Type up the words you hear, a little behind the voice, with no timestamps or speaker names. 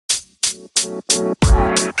Hey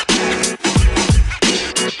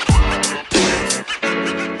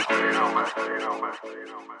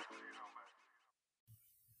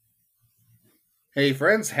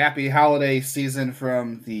friends, happy holiday season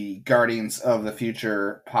from the Guardians of the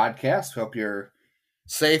Future podcast. Hope you're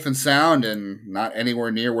safe and sound and not anywhere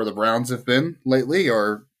near where the Browns have been lately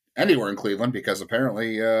or anywhere in Cleveland, because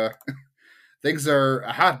apparently things are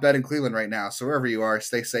a hotbed in Cleveland right now. So wherever you are,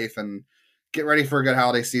 stay safe and get ready for a good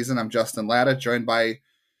holiday season. I'm Justin Lada, joined by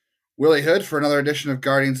Willie Hood for another edition of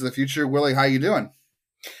Guardians of the Future. Willie, how you doing?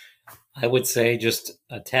 I would say just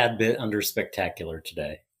a tad bit under spectacular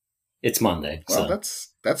today. It's Monday. Well,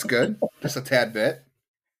 that's good. Just a tad bit.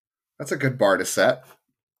 That's a good bar to set.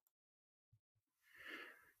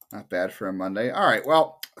 Not bad for a Monday. All right.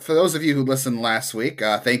 Well, for those of you who listened last week,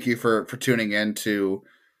 thank you for tuning in to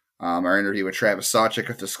our interview with Travis Sawchik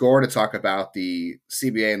of The Score to talk about the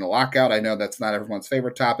CBA and the lockout. I know that's not everyone's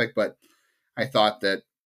favorite topic, but I thought that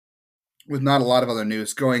with not a lot of other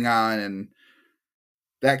news going on and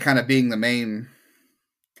that kind of being the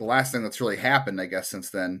last thing that's really happened, I guess,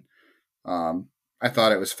 since then, I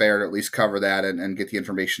thought it was fair to at least cover that and get the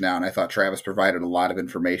information out. And I thought Travis provided a lot of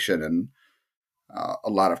information and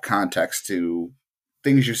a lot of context to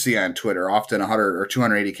things you see on Twitter. Often 100 or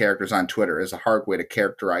 280 characters on Twitter is a hard way to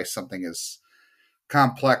characterize something as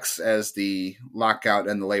complex as the lockout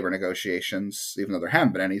and the labor negotiations, even though there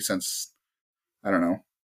haven't been any since, I don't know,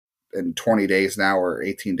 in 20 days now or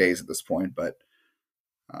 18 days at this point. But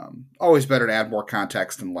always better to add more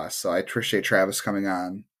context than less. So I appreciate Travis coming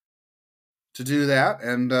on to do that,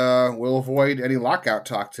 and we'll avoid any lockout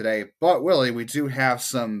talk today. But, Willie, we do have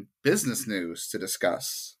some business news to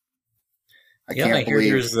discuss. I hear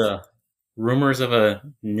there's rumors of a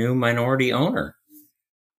new minority owner.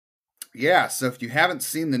 Yeah, so if you haven't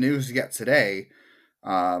seen the news yet today,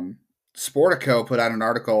 Sportico put out an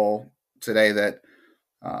article today that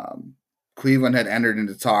Cleveland had entered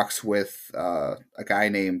into talks with a guy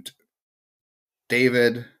named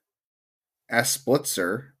David S.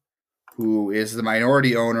 Blitzer, who is the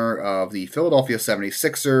minority owner of the Philadelphia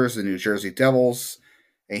 76ers, the New Jersey Devils,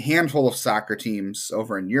 a handful of soccer teams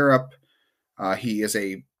over in Europe. He is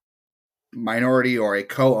a minority or a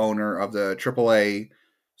co-owner of the AAA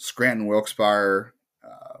Scranton Wilkes-Barre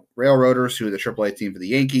Railroaders, who are the AAA team for the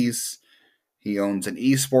Yankees. He owns an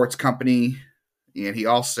esports company, and he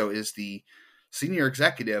also is the senior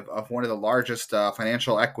executive of one of the largest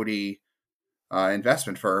financial equity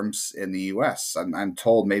investment firms in the U.S. I'm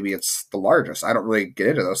told maybe it's the largest. I don't really get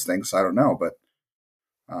into those things, so I don't know. But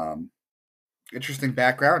interesting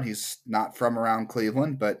background. He's not from around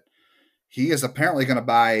Cleveland, but he is apparently going to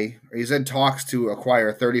buy. He's in talks to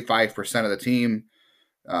acquire 35% of the team.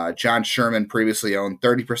 John Sherman previously owned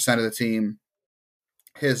 30% of the team.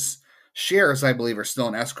 His shares, I believe, are still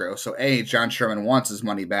in escrow. So, A, John Sherman wants his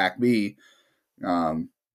money back. B,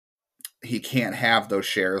 he can't have those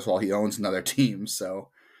shares while he owns another team.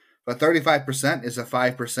 So, but 35% is a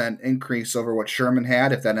 5% increase over what Sherman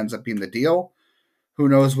had if that ends up being the deal. Who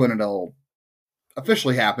knows when it'll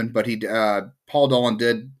officially happen, but Paul Dolan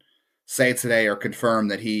did say today or confirm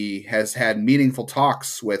that he has had meaningful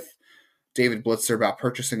talks with David Blitzer about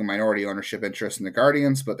purchasing a minority ownership interest in the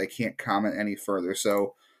Guardians, but they can't comment any further.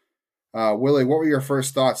 So, Willie, what were your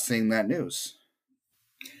first thoughts seeing that news?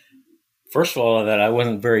 First of all, that I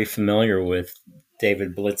wasn't very familiar with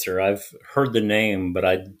David Blitzer. I've heard the name, but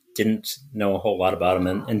I didn't know a whole lot about him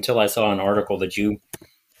until I saw an article that you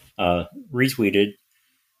retweeted,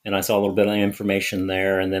 and I saw a little bit of information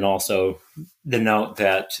there, and then also the note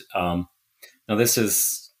that now this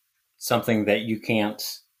is something that you can't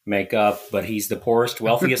make up, but he's the poorest,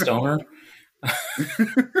 wealthiest owner.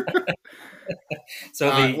 So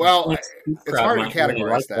it's hard to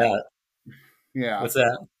categorize that. Yeah. What's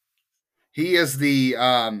that? He is the,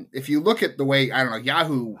 if you look at the way, I don't know,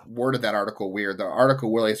 Yahoo worded that article weird. The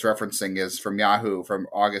article Willie's referencing is from Yahoo from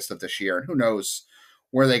August of this year. And who knows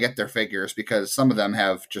where they get their figures, because some of them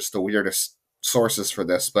have just the weirdest sources for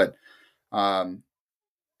this. But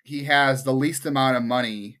he has the least amount of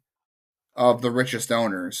money of the richest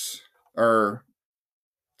owners, or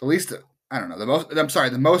the least, I don't know,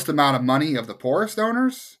 the most amount of money of the poorest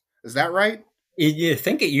owners. Is that right? I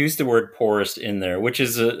think it used the word poorest in there, which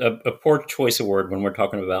is a poor choice of word when we're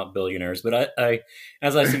talking about billionaires. But I,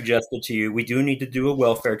 as I suggested to you, we do need to do a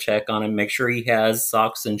welfare check on him, make sure he has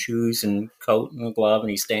socks and shoes and coat and glove, and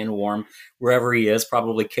he's staying warm wherever he is,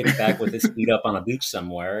 probably kicked back with his feet up on a beach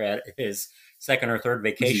somewhere at his second or third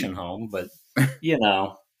vacation home. But, you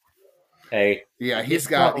know, hey. Yeah, he's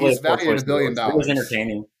valued at $1 billion. It was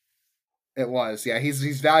entertaining. It was, yeah.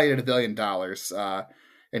 He's valued at $1 billion.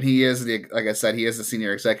 and he is like I said, he is the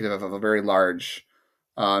senior executive of a very large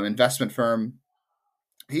investment firm.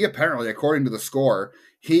 He apparently, according to the score,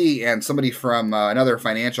 he and somebody from another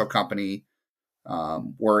financial company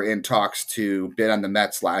were in talks to bid on the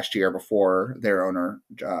Mets last year before their owner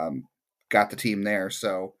got the team there.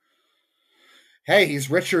 So, hey, he's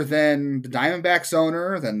richer than the Diamondbacks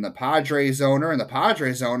owner, than the Padres owner, and the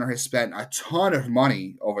Padres owner has spent a ton of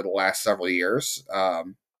money over the last several years.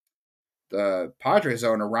 The Padres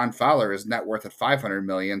owner, Ron Fowler, is net worth at $500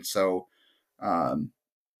 million. So,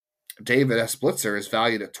 David S. Blitzer is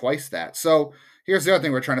valued at twice that. So here's the other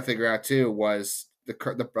thing we're trying to figure out too was the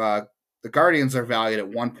Guardians are valued at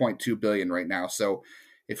 $1.2 billion right now. So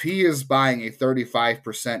if he is buying a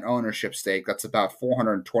 35% ownership stake, that's about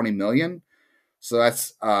 $420 million. So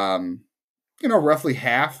that's roughly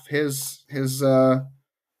half his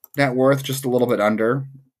net worth, just a little bit under.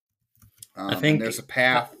 I think and there's a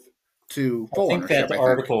path to full ownership. That the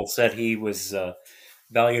article said he was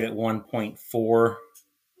valued at 1.4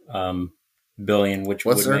 billion, which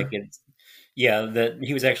would make it. Yeah, that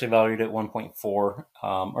he was actually valued at 1.4,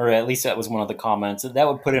 or at least that was one of the comments. That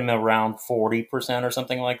would put him around 40% or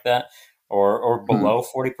something like that, or below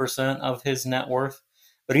 40% of his net worth.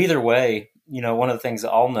 But either way, one of the things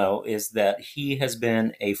I'll know is that he has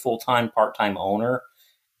been a full-time, part-time owner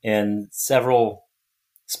in several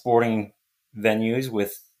sporting venues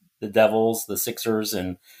with the Devils, the Sixers,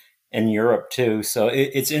 and Europe too. So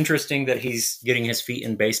it's interesting that he's getting his feet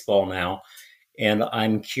in baseball now. And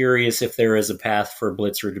I'm curious if there is a path for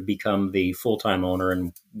Blitzer to become the full-time owner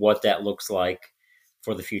and what that looks like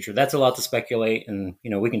for the future. That's a lot to speculate. And,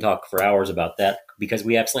 we can talk for hours about that because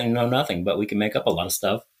we absolutely know nothing, but we can make up a lot of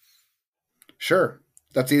stuff. Sure.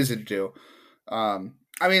 That's easy to do.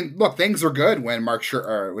 Look, things were good when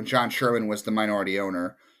when John Sherman was the minority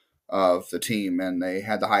owner of the team, and they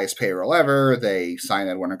had the highest payroll ever. They signed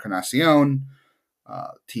Edwin Encarnacion.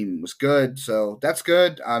 Team was good, so that's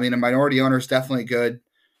good. A minority owner is definitely good.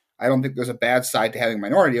 I don't think there's a bad side to having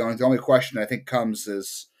minority owners. The only question I think comes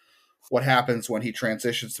is what happens when he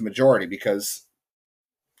transitions to majority, because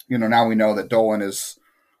now we know that Dolan is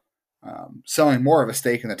selling more of a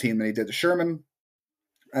stake in the team than he did to Sherman,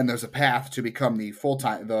 and there's a path to become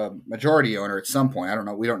the majority owner at some point. I don't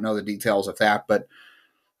know. We don't know the details of that, but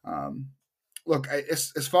look,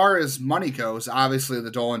 as far as money goes, obviously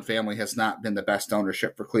the Dolan family has not been the best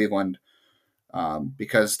ownership for Cleveland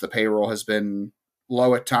because the payroll has been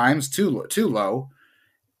low at times, too low.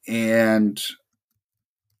 And,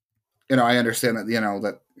 I understand that,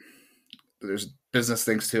 that there's business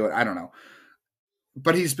things to it. I don't know.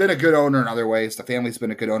 But he's been a good owner in other ways. The family's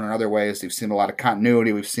been a good owner in other ways. We've seen a lot of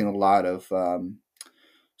continuity. We've seen a lot of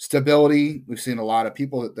stability. We've seen a lot of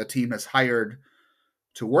people that the team has hired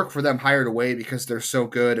to work for them hired away because they're so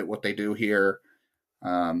good at what they do here.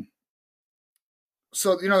 So,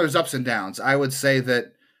 there's ups and downs. I would say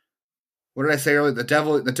that, what did I say earlier?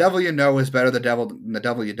 The devil you know is better than the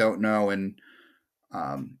devil you don't know. And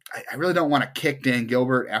I really don't want to kick Dan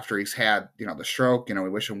Gilbert after he's had, the stroke. We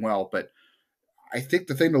wish him well. But I think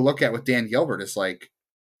the thing to look at with Dan Gilbert is like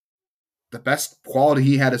the best quality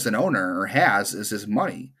he had as an owner or has is his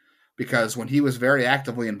money. Because when he was very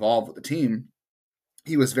actively involved with the team,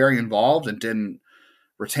 he was very involved and didn't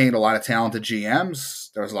retain a lot of talented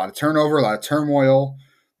GMs. There was a lot of turnover, a lot of turmoil.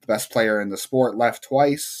 The best player in the sport left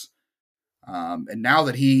twice. And now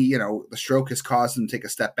that he, the stroke has caused him to take a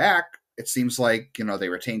step back, it seems like, they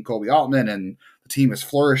retained Kobe Altman and the team is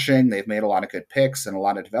flourishing. They've made a lot of good picks and a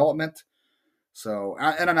lot of development. So,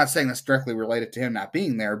 and I'm not saying that's directly related to him not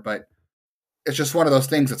being there, but it's just one of those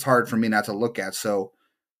things that's hard for me not to look at. So,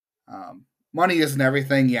 money isn't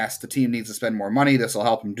everything. Yes, the team needs to spend more money. This will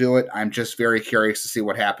help them do it. I'm just very curious to see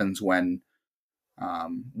what happens when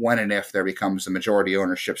and if there becomes a majority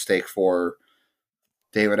ownership stake for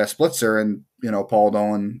David S. Blitzer and, Paul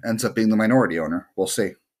Dolan ends up being the minority owner. We'll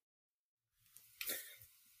see.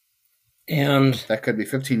 And that could be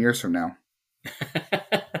 15 years from now.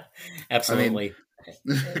 Absolutely.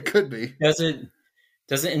 It could be. Does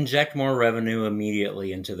it inject more revenue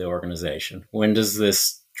immediately into the organization? When does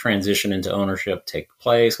this transition into ownership take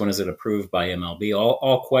place? When is it approved by MLB?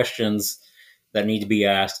 All questions that need to be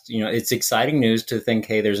asked. It's exciting news to think,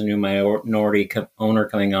 hey, there's a new minority owner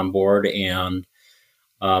coming on board, and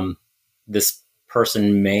this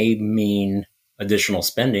person may mean additional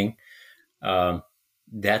spending.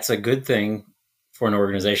 That's a good thing for an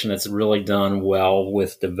organization that's really done well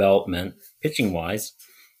with development, pitching-wise.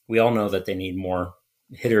 We all know that they need more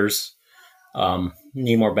hitters,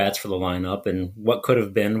 need more bats for the lineup, and what could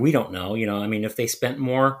have been, we don't know. If they spent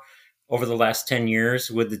more over the last 10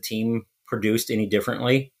 years, would the team produced any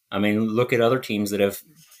differently? I mean, look at other teams that have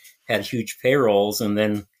had huge payrolls and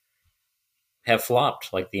then have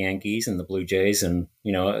flopped, like the Yankees and the Blue Jays and,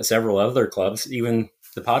 several other clubs, even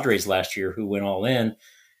the Padres last year, who went all in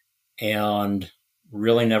and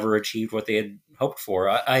really never achieved what they had hoped for.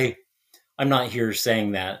 I'm not here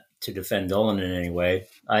saying that to defend Dolan in any way.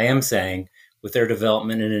 I am saying with their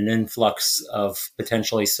development and an influx of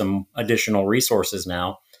potentially some additional resources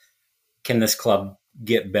now, can this club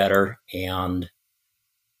get better and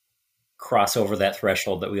cross over that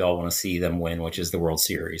threshold that we all want to see them win, which is the World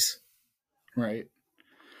Series? Right.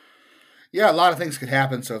 Yeah, a lot of things could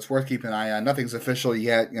happen, so it's worth keeping an eye on. Nothing's official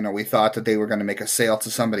yet. We thought that they were going to make a sale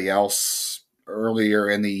to somebody else earlier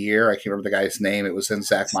in the year. I can't remember the guy's name. It was in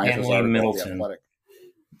Zach Meis's article, Middleton. The Athletic.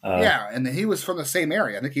 Yeah, and he was from the same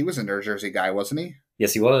area. I think he was a New Jersey guy, wasn't he?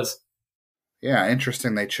 Yes, he was. Yeah,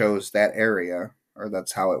 interesting they chose that area, or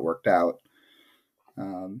that's how it worked out.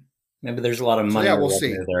 Maybe there's a lot of money we'll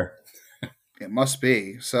see. There. It must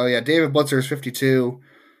be. So, yeah, David Blitzer is 52.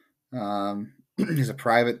 He's a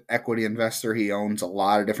private equity investor. He owns a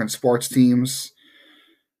lot of different sports teams.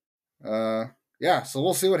 So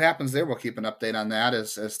we'll see what happens there. We'll keep an update on that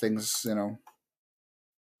as things,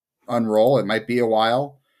 unroll. It might be a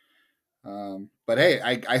while. But hey,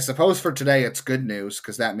 I suppose for today it's good news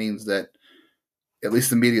because that means that at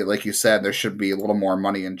least immediately, like you said, there should be a little more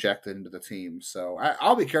money injected into the team. So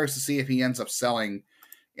I'll be curious to see if he ends up selling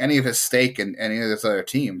any of his stake in any of his other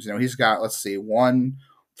teams. He's got,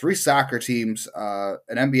 3 soccer teams, an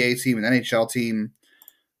NBA team, an NHL team,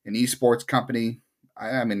 an esports company.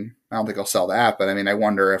 I mean, I don't think he'll sell that, but I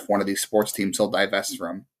wonder if one of these sports teams he'll divest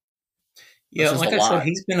from. Yeah, like I said,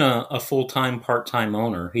 he's been a full-time, part-time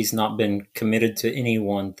owner. He's not been committed to any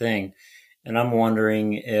one thing. And I'm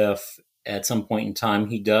wondering if at some point in time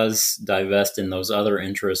he does divest in those other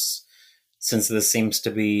interests, since this seems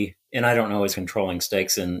to be, and I don't know his controlling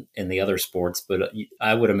stakes in the other sports, but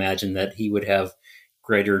I would imagine that he would have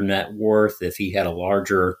greater net worth if he had a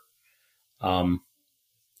larger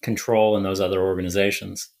control in those other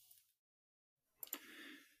organizations.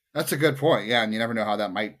 That's a good point. Yeah, and you never know how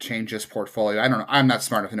that might change his portfolio. I don't know. I'm not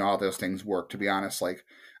smart enough to know how those things work, to be honest. Like,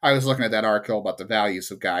 I was looking at that article about the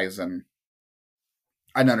values of guys, and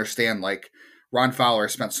I didn't understand, Ron Fowler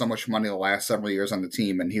spent so much money the last several years on the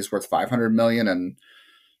team, and he's worth $500 million, and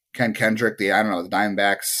Ken Kendrick, the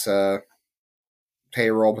Diamondbacks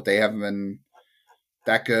payroll, but they haven't been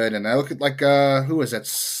that good. And I look at, who is it?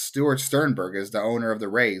 Stuart Sternberg is the owner of the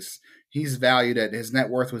Rays. He's valued at, his net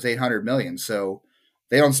worth was $800 million, so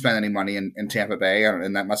they don't spend any money in Tampa Bay,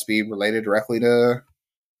 and that must be related directly to,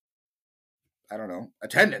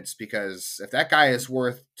 attendance, because if that guy is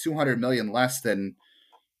worth $200 million less than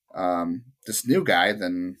this new guy,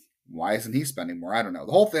 then why isn't he spending more? I don't know.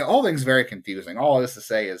 The whole thing's very confusing. All this to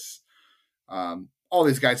say is all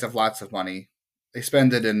these guys have lots of money. They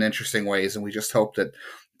spend it in interesting ways, and we just hope that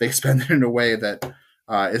they spend it in a way that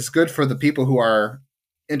is good for the people who are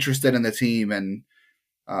interested in the team and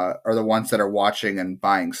are the ones that are watching and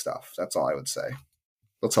buying stuff. That's all I would say.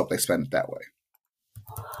 Let's hope they spend it that way.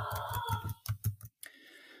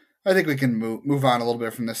 I think we can move on a little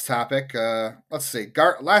bit from this topic. Let's see.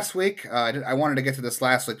 Last week, I wanted to get to this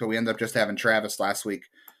last week, but we ended up just having Travis last week.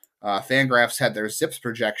 Fangraphs had their Zips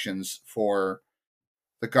projections for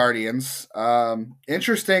the Guardians.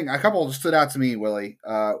 Interesting. A couple stood out to me, Willie.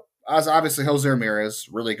 Obviously, Jose Ramirez,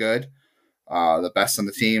 really good. The best on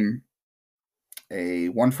the team. A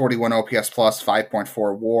 141 OPS plus,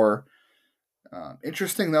 5.4 WAR.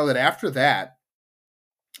 Interesting, though, that after that,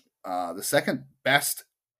 the second best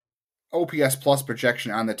OPS plus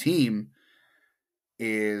projection on the team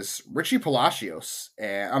is Richie Palacios.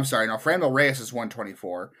 Franmil Reyes is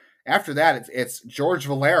 124. After that, it's George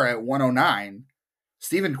Valera at 109,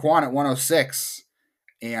 Stephen Kwan at 106,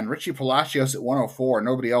 and Richie Palacios at 104.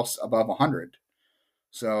 Nobody else above 100.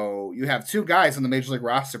 So you have 2 guys on the Major League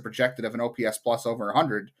roster projected of an OPS plus over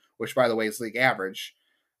 100, which, by the way, is league average.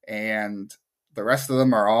 And the rest of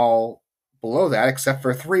them are all below that, except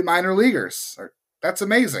for 3 minor leaguers. That's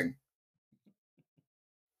amazing.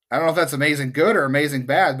 I don't know if that's amazing good or amazing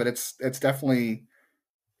bad, but it's definitely,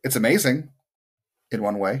 it's amazing in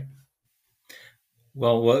one way.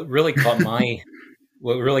 Well, what really caught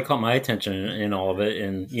my attention in all of it,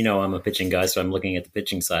 and I'm a pitching guy, so I'm looking at the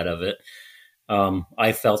pitching side of it.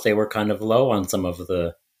 I felt they were kind of low on some of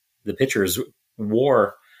the pitchers.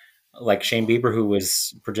 WAR, like Shane Bieber, who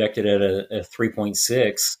was projected at a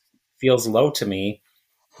 3.6, feels low to me.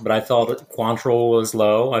 But I felt Quantrill was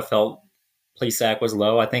low. I felt Plesac was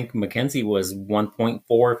low. I think McKenzie was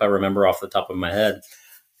 1.4, if I remember off the top of my head.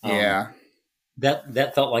 Yeah.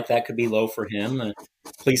 That felt like that could be low for him.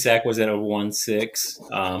 Plesac was at a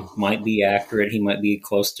 1.6. Might be accurate. He might be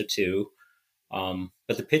close to 2.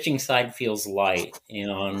 But the pitching side feels light.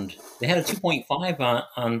 And they had a 2.5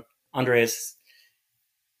 on Andres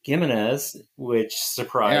Gimenez, which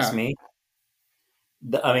surprised Yeah. me.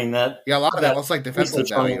 I mean, Yeah, a lot of that that looks like defensive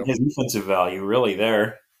research on value. his defensive value really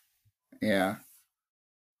there. Yeah.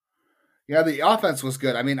 Yeah, the offense was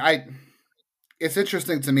good. I mean, it's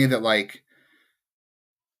interesting to me that like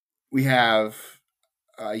we have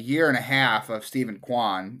a year and a half of Stephen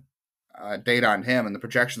Kwan data on him, and the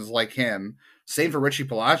projections like him. Same for Richie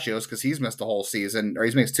Palacios because he's missed a whole season, or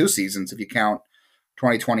he's missed 2 seasons if you count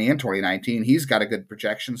 2020 and 2019. He's got a good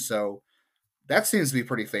projection, so that seems to be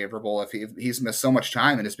pretty favorable. If he's missed so much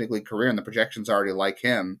time in his big league career and the projections already like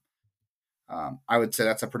him, I would say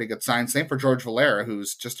that's a pretty good sign. Same for George Valera,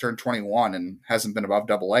 who's just turned 21 and hasn't been above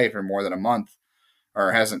Double A for more than a month,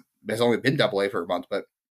 or has only been Double A for a month. But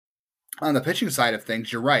on the pitching side of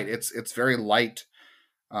things, you're right. It's very light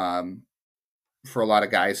um, for a lot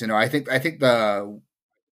of guys. I think the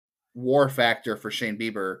WAR factor for Shane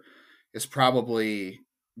Bieber is probably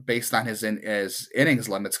based on his innings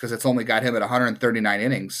limits because it's only got him at 139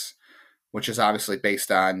 innings, which is obviously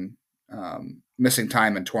based on missing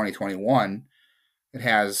time in 2021. It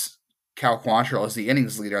has Cal Quantrill as the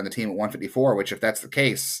innings leader on the team at 154, which if that's the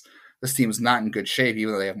case, this team is not in good shape,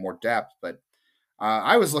 even though they have more depth. But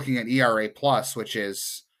I was looking at ERA plus, which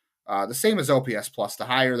is the same as OPS plus. The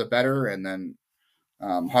higher, the better, and then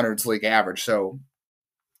hundreds league average. So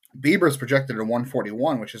Bieber's projected at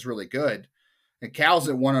 141, which is really good. And Cal's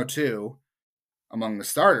at 102 among the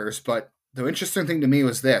starters. But the interesting thing to me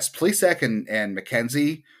was this: Plesac and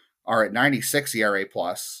McKenzie are at 96 ERA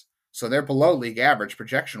plus, so they're below league average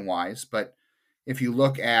projection wise. But if you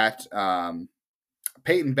look at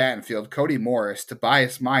Peyton Battenfield, Cody Morris,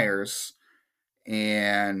 Tobias Myers,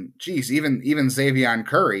 and even Xavier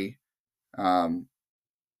Curry,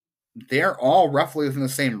 they're all roughly within the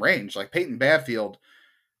same range. Like Peyton Battenfield,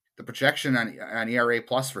 the projection on ERA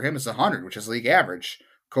plus for him is 100, which is league average.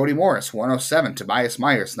 Cody Morris, 107. Tobias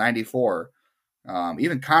Myers, 94.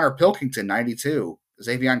 Even Connor Pilkington, 92.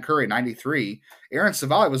 Xavier Curry, 93. Aaron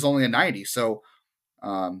Savali was only a 90. So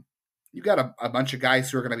you've got a bunch of guys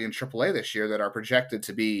who are going to be in AAA this year that are projected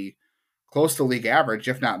to be close to league average,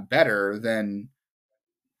 if not better, than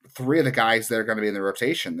 3 of the guys that are going to be in the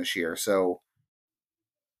rotation this year. So,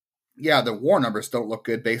 yeah, the WAR numbers don't look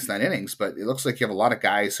good based on innings, but it looks like you have a lot of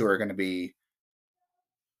guys who are going to be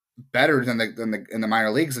better than in the minor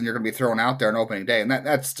leagues, and you're going to be thrown out there on opening day. And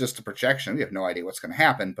that's just a projection. We have no idea what's going to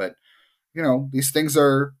happen, but these things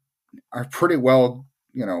are pretty well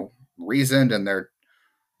reasoned, and they're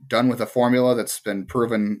done with a formula that's been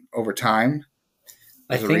proven over time.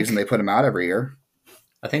 There's a reason they put them out every year.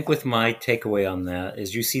 I think with my takeaway on that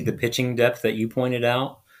is you see the pitching depth that you pointed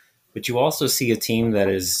out, but you also see a team that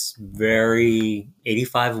is very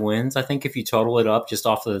 85 wins. I think if you total it up just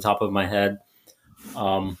off the top of my head,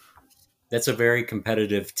 that's a very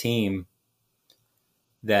competitive team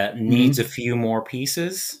that needs a few more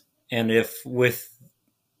pieces. And if with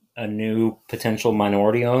a new potential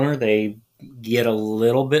minority owner, they get a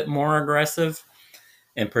little bit more aggressive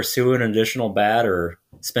and pursue an additional bat or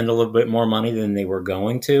spend a little bit more money than they were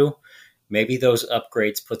going to, maybe those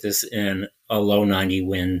upgrades put this in a low 90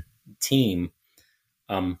 win team.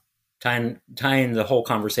 Tying the whole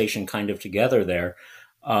conversation kind of together there.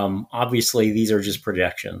 Obviously, these are just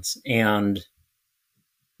projections, and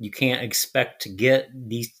you can't expect to get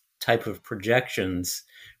these type of projections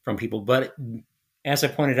from people. But as I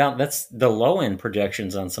pointed out, that's the low end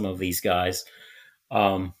projections on some of these guys.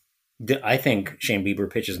 I think Shane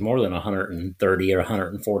Bieber pitches more than 130 or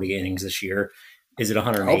 140 innings this year. Is it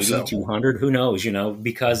 180, 200? Who knows,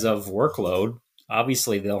 because of workload.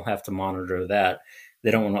 Obviously, they'll have to monitor that. They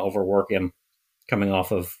don't want to overwork him coming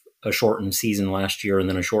off of a shortened season last year and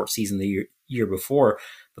then a short season the year before.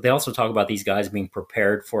 But they also talk about these guys being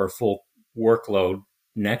prepared for a full workload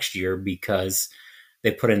next year because they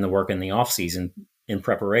put in the work in the offseason in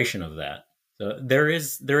preparation of that. So there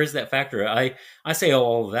is that factor. I say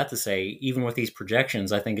all of that to say, even with these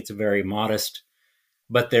projections, I think it's a very modest,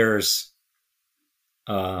 but there's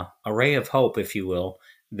a ray of hope, if you will,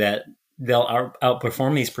 that they'll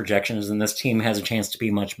outperform these projections, and this team has a chance to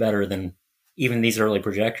be much better than even these early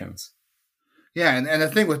projections. Yeah, and the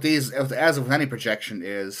thing with these, as with any projection,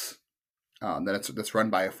 is that's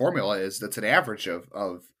run by a formula, is that's an average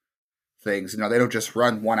of things. They don't just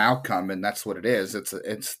run one outcome and that's what it is.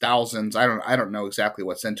 It's thousands. I don't know exactly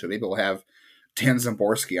what's into it. Maybe we'll have Dan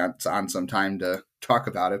Zamborski on some time to talk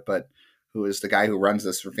about it, but who is the guy who runs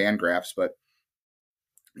this for Fangraphs. But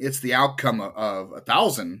it's the outcome of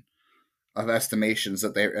 1,000 of estimations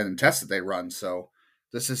that they and tests that they run. So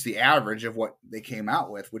this is the average of what they came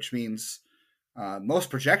out with, which means most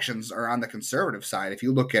projections are on the conservative side. If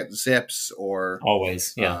you look at Zips or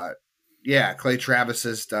Always, yeah. Clay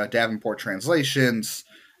Travis's Davenport translations,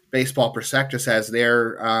 Baseball Prospectus has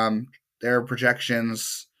their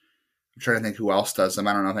projections. I'm trying to think who else does them.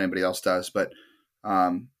 I don't know if anybody else does, but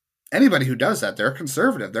anybody who does that, they're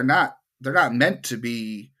conservative. They're not meant to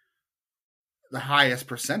be the highest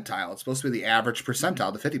percentile. It's supposed to be the average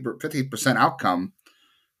percentile, the 50% outcome,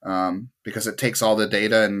 because it takes all the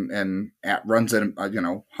data and runs it,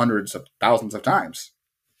 hundreds of thousands of times.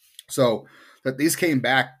 So that these came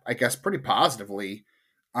back, I guess, pretty positively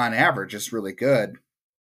on average is really good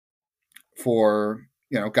for,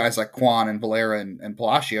 guys like Kwan and Valera and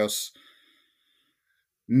Palacios.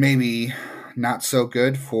 Maybe not so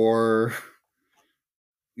good for,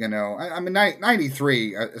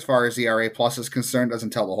 93 as far as ERA plus is concerned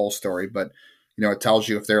doesn't tell the whole story, but it tells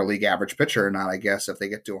you if they're a league average pitcher or not, I guess, if they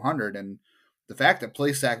get to 100. And the fact that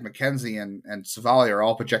Plesac, McKenzie, and Savali are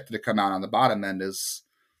all projected to come out on the bottom end is,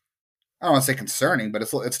 I don't want to say concerning, but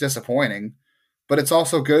it's disappointing. But it's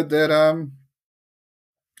also good that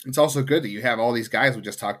you have all these guys we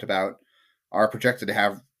just talked about are projected to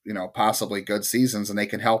have possibly good seasons, and they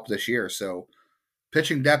can help this year. So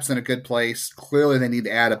pitching depth's in a good place. Clearly, they need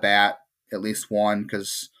to add a bat, at least one,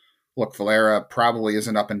 because look, Valera probably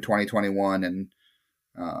isn't up in 2021, and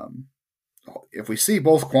if we see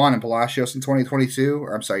both Kwan and Palacios in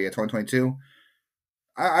 2022,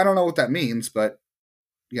 I don't know what that means, but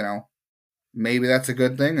maybe that's a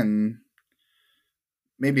good thing, and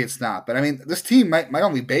maybe it's not. But I mean, this team might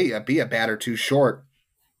only be a bat or two short,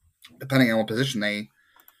 depending on what position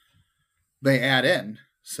they add in.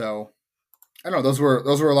 So I don't know. Those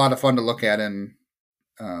were a lot of fun to look at, and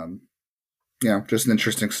just an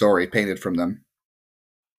interesting story painted from them.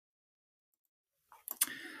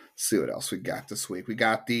 Let's see what else we got this week. We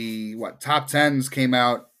got the top 10s came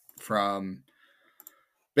out from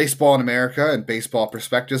Baseball in America and Baseball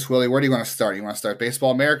Prospectus. Willie, where do you want to start? You want to start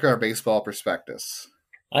Baseball America or Baseball Prospectus?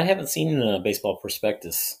 I haven't seen Baseball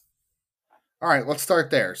Prospectus. All right, let's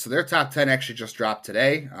start there. So their top 10 actually just dropped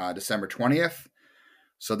today, December 20th.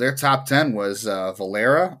 So their top 10 was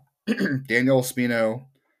Valera, Daniel Espino,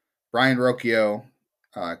 Brian Rocchio,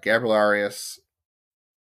 Gabriel Arias,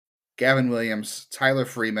 Gavin Williams, Tyler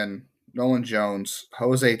Freeman, Nolan Jones,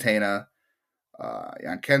 Jose Tena,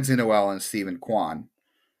 Kenzie Noel, and Stephen Kwan,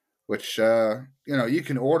 which, you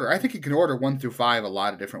can order. I think you can order 1 through 5 a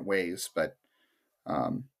lot of different ways, but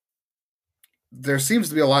there seems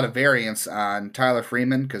to be a lot of variance on Tyler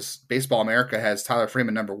Freeman because Baseball America has Tyler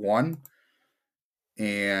Freeman number 1,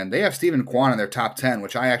 and they have Stephen Kwan in their top 10,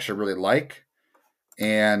 which I actually really like.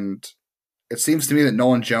 And it seems to me that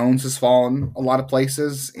Nolan Jones has fallen a lot of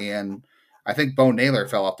places, and I think Bo Naylor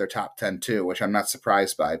fell off their top 10 too, which I'm not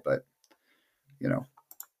surprised by. But,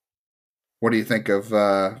 what do you think of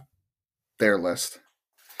their list?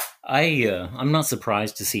 I'm not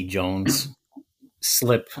surprised to see Jones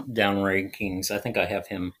slip down rankings. I think I have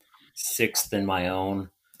him 6th in my own.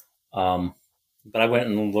 But I went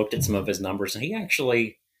and looked at some of his numbers, and he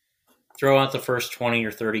actually throw out the first 20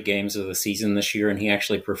 or 30 games of the season this year, and he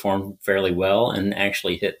actually performed fairly well and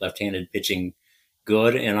actually hit left-handed pitching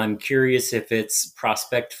good. And I'm curious if it's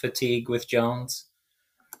prospect fatigue with Jones.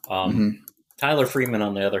 Tyler Freeman,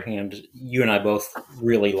 on the other hand, you and I both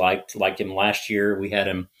really liked him last year. We had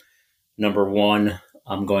him number 1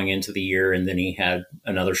 going into the year, and then he had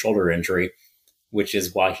another shoulder injury, which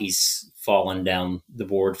is why he's fallen down the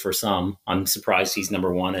board for some. I'm surprised he's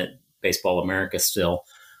number 1 at Baseball America still.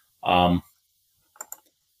 I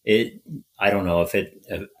don't know if it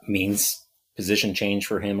means position change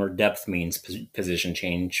for him or depth means position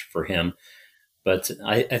change for him, but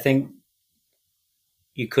I think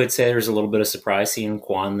you could say there's a little bit of surprise seeing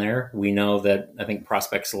Kwan there. We know that I think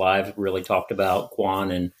Prospects Live really talked about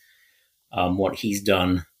Kwan and what he's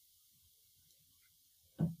done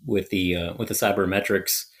with the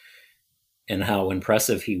cybermetrics and how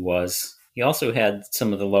impressive he was. He also had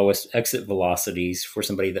some of the lowest exit velocities for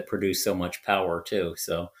somebody that produced so much power too.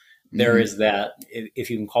 So there is that, if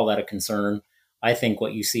you can call that a concern. I think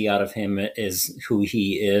what you see out of him is who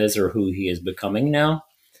he is or who he is becoming now,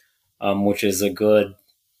 which is a good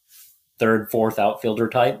 3rd, 4th outfielder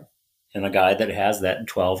type, and a guy that has that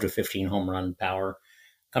 12 to 15 home run power.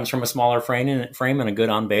 Comes from a smaller frame and a good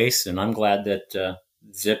on base, and I'm glad that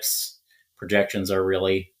Zip's projections are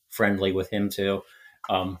really friendly with him too.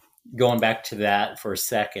 Going back to that for a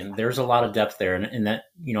second, there's a lot of depth there, and that,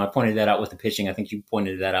 I pointed that out with the pitching. I think you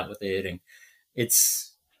pointed that out with the hitting.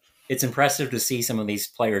 It's impressive to see some of these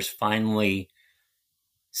players finally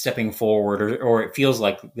stepping forward, or it feels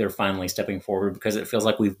like they're finally stepping forward, because it feels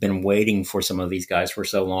like we've been waiting for some of these guys for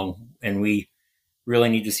so long, and we really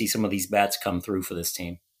need to see some of these bats come through for this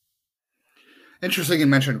team. Interesting you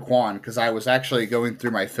mentioned Quan, because I was actually going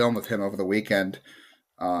through my film of him over the weekend,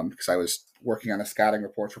 because I was working on a scouting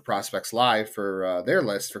report for Prospects Live for their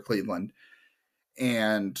list for Cleveland.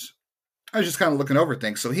 And I was just kind of looking over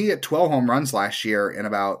things. So he had 12 home runs last year in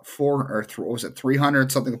about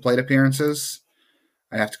 300 something plate appearances.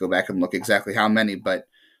 I'd have to go back and look exactly how many, but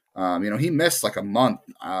he missed like a month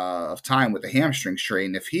of time with the hamstring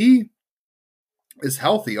strain. If he is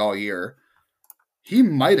healthy all year, he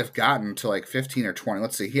might have gotten to like 15 or 20.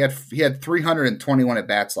 Let's see. He had 321 at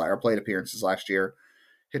bats or plate appearances last year.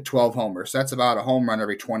 Hit 12 homers. So that's about a home run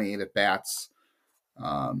every 28 at bats.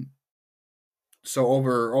 So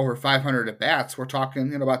over 500 at bats, we're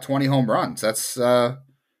talking about 20 home runs. That's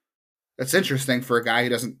interesting for a guy who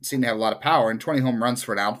doesn't seem to have a lot of power. And 20 home runs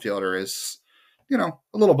for an outfielder is, a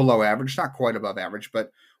little below average, not quite above average.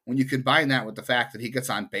 But when you combine that with the fact that he gets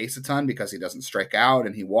on base a ton because he doesn't strike out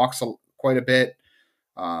and he walks quite a bit,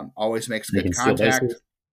 always makes good contact.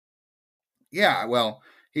 Yeah, well,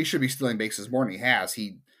 he should be stealing bases more than he has.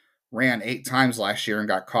 He ran 8 times last year and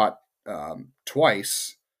got caught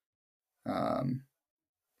twice.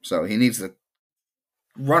 So he needs to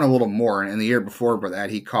run a little more. And in the year before that,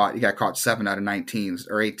 he got caught 7 out of 19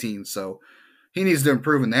 or 18. So he needs to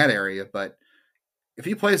improve in that area. But if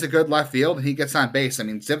he plays a good left field and he gets on base, I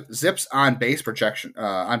mean, Zip's on base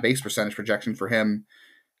percentage projection for him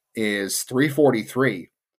is 343.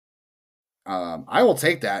 I will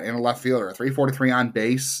take that in a left fielder, a 343 on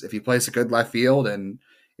base if he plays a good left field, and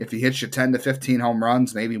if he hits you 10 to 15 home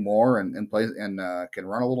runs, maybe more, and plays and can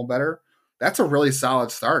run a little better. That's a really solid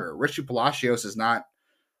starter. Richie Palacios is not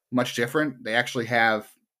much different. They actually have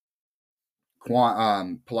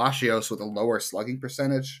Palacios with a lower slugging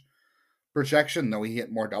percentage projection, though he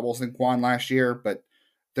hit more doubles than Quan last year. But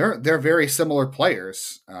they're very similar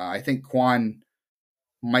players. I think Quan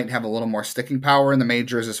might have a little more sticking power in the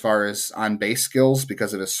majors as far as on base skills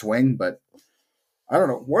because of his swing, but I don't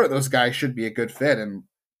know. One of those guys should be a good fit, and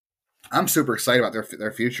I'm super excited about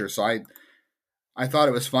their future. So I thought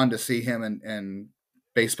it was fun to see him in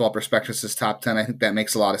Baseball Prospectus' top 10. I think that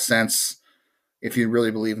makes a lot of sense if you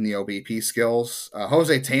really believe in the OBP skills.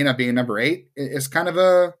 Jose Tena being number 8 is kind of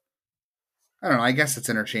I don't know, I guess it's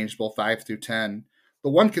interchangeable, 5 through 10.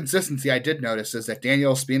 The one consistency I did notice is that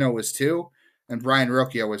Daniel Espino was 2 and Brian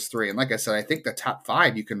Rocchio was 3. And like I said, I think the top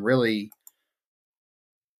 5 the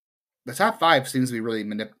top 5 seems to be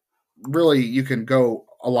really you can go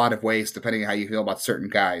a lot of ways depending on how you feel about certain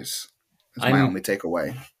guys. That's my only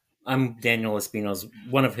takeaway. I'm Daniel Espino's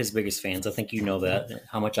one of his biggest fans. I think you know that,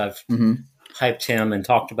 how much I've hyped him and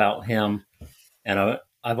talked about him. And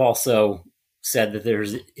I've also said that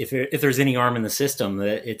if there's any arm in the system,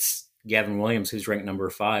 that it's Gavin Williams, who's ranked number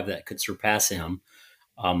 5, that could surpass him.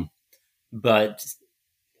 But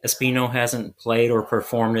Espino hasn't played or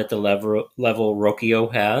performed at the level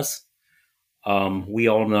Rocchio has. We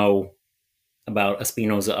all know about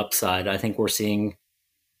Espino's upside. I think we're seeing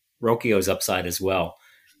Rocchio's upside as well.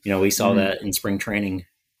 We saw that in spring training.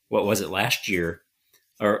 What was it, last year?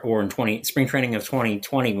 Or in spring training of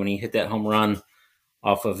 2020 when he hit that home run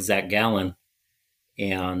off of Zach Gallen.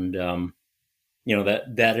 And,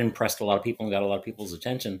 that impressed a lot of people and got a lot of people's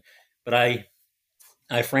attention. But I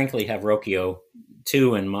frankly have Rocchio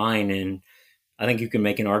too in mind, and I think you can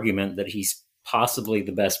make an argument that he's possibly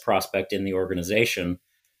the best prospect in the organization.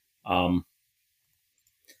 I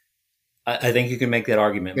think you can make that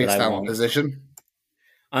argument. Based on position?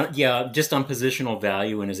 Just on positional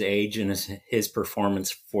value and his age and his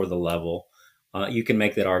performance for the level. You can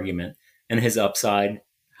make that argument. And his upside,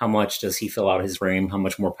 how much does he fill out his frame? How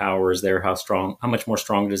much more power is there? How much more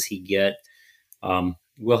strong does he get?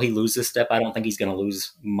 Will he lose a step? I don't think he's going to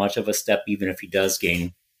lose much of a step, even if he does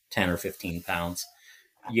gain 10 or 15 pounds.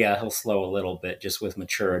 Yeah, he'll slow a little bit just with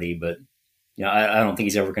maturity, but I don't think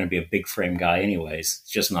he's ever going to be a big frame guy anyways.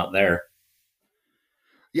 It's just not there.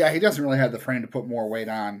 Yeah, he doesn't really have the frame to put more weight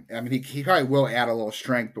on. I mean, he probably will add a little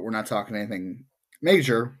strength, but we're not talking anything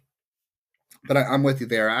major. But I'm with you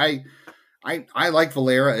there. I like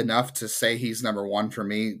Valera enough to say he's number 1 for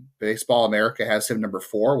me. Baseball America has him number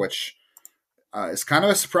 4, which is kind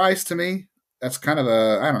of a surprise to me. That's kind of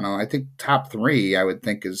I don't know. I think top 3 I would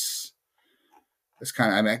think is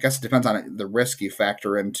kind of, I mean, I guess it depends on the risk you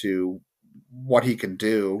factor into what he can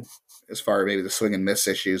do as far as maybe the swing and miss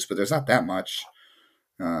issues, but there's not that much.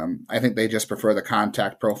 I think they just prefer the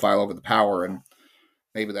contact profile over the power, and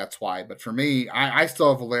maybe that's why. But for me, I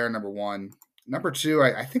still have Valera number 1. Number 2,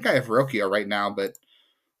 I think I have Rocchio right now, but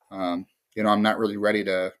I'm not really ready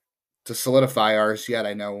to solidify ours yet.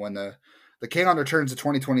 I know when the calendar turns to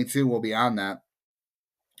 2022, we'll be on that.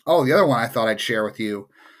 Oh, the other one I thought I'd share with you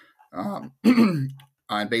um,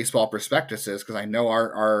 on Baseball Prospectus is because I know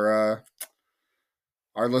our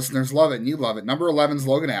listeners love it and you love it. Number 11 is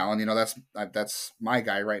Logan Allen. That's my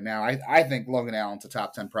guy right now. I think Logan Allen's a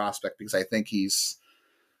top 10 prospect because I think he's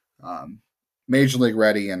major league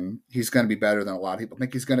ready and he's going to be better than a lot of people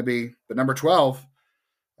think he's going to be. But number 12,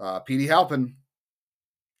 Petey Halpin,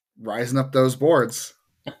 rising up those boards.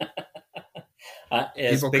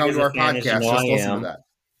 As People big come as to a our fan as you podcast, know I just listen to am, that.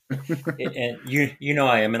 and you know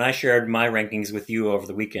I am, and I shared my rankings with you over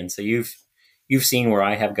the weekend, so you've seen where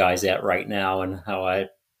I have guys at right now and how I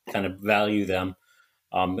kind of value them.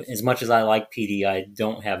 As much as I like PD, I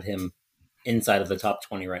don't have him inside of the top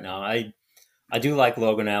 20 right now. I do like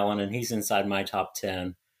Logan Allen, and he's inside my top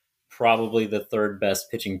 10. Probably the third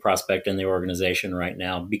best pitching prospect in the organization right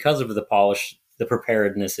now because of the polish, the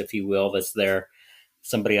preparedness, if you will, that's there.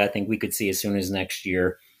 Somebody I think we could see as soon as next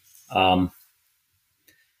year.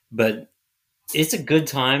 But it's a good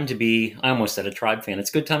time to be, I almost said a Tribe fan. It's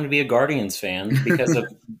a good time to be a Guardians fan because of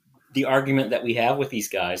the argument that we have with these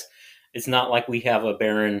guys. It's not like we have a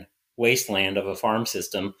barren wasteland of a farm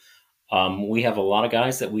system. We have a lot of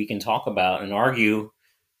guys that we can talk about and argue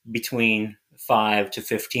between 5 to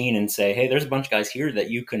 15 and say, hey, there's a bunch of guys here that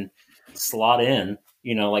you can slot in,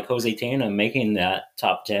 like Jose Tena making that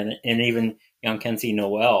top 10 and even Yankensi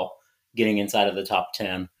Noel getting inside of the top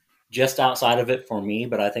 10. Just outside of it for me,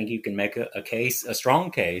 but I think you can make a strong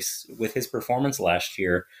case with his performance last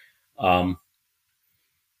year. Now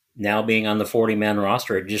being on the 40-man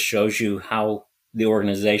roster, it just shows you how the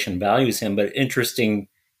organization values him. But interesting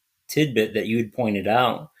tidbit that you'd pointed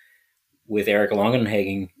out with Eric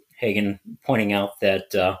Longenhagen pointing out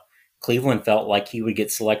that Cleveland felt like he would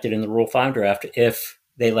get selected in the Rule 5 draft if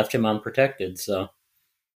they left him unprotected. So,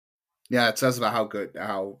 yeah, it says about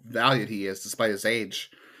how valued he is despite his age.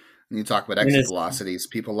 And you talk about exit velocities.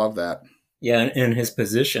 People love that. Yeah, in his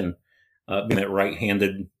position, being a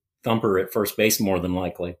right-handed thumper at first base more than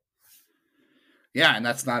likely. Yeah, and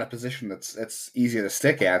that's not a position that's easy to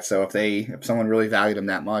stick at. So if someone really valued him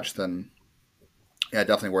that much, then yeah,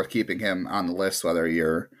 definitely worth keeping him on the list, whether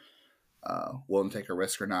you're willing to take a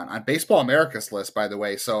risk or not. On Baseball America's list, by the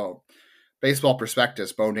way, so Baseball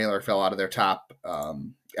Prospectus, Bo Naylor fell out of their top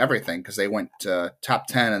everything because they went to top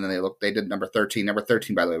 10 and then they did number 13. Number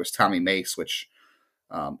 13, by the way, was Tommy Mace, which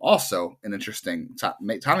also an interesting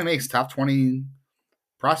Tommy Mace, top 20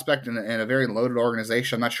 prospect in a very loaded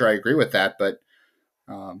organization. I'm not sure I agree with that, but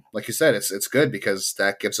like you said, it's good because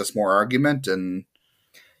that gives us more argument and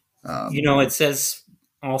it says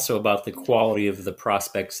also about the quality of the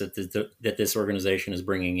prospects that this organization is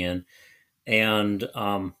bringing in, and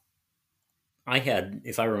I had,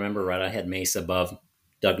 if I remember right, I had Mace above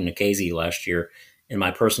Doug Nikhazy last year in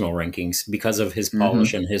my personal rankings because of his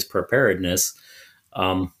polish and his preparedness.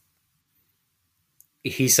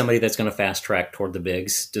 He's somebody that's going to fast track toward the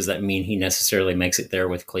bigs. Does that mean he necessarily makes it there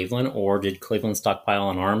with Cleveland, or did Cleveland stockpile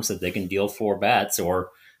on arms that they can deal for bats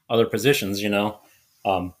or other positions?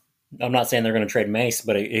 I'm not saying they're going to trade Mace,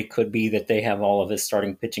 but it could be that they have all of his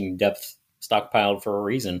starting pitching depth stockpiled for a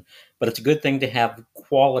reason. But it's a good thing to have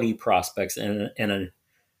quality prospects and a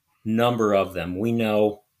number of them. We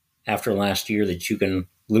know after last year that you can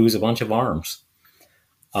lose a bunch of arms.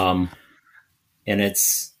 And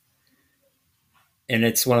it's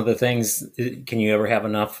one of the things, can you ever have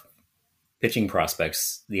enough pitching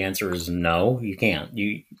prospects? The answer is no, you can't.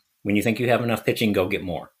 When you think you have enough pitching, go get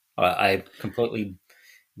more. I completely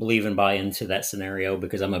believe and buy into that scenario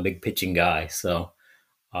because I'm a big pitching guy. So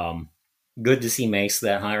good to see Mace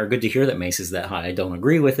that high, or good to hear that Mace is that high. I don't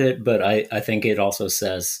agree with it, but I think it also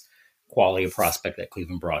says quality of prospect that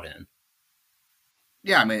Cleveland brought in.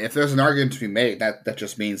 Yeah, I mean, if there's an argument to be made, that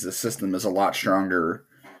just means the system is a lot stronger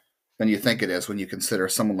than you think it is when you consider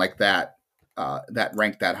someone like that that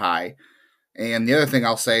ranked that high. And the other thing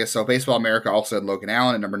I'll say is, so Baseball America also had Logan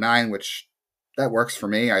Allen at number 9, which that works for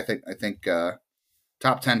me. I think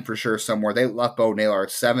top 10 for sure somewhere. They left Bo Naylor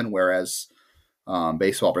at 7, whereas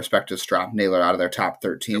Baseball Prospectus dropped Naylor out of their top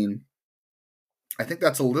 13. I think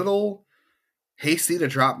that's a little hasty to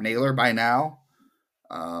drop Naylor by now.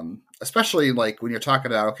 Especially like when you're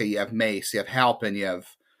talking about, okay, you have Mace, you have Halpin, you have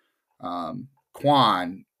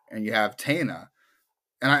Quan, and you have Tena.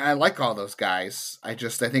 And I like all those guys. I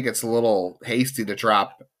think it's a little hasty to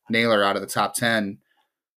drop Naylor out of the top 10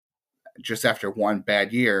 just after one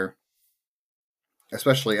bad year.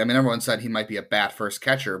 Especially, I mean, everyone said he might be a bat first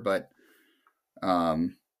catcher, but I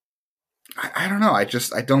don't know. I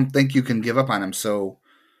don't think you can give up on him so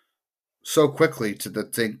so quickly to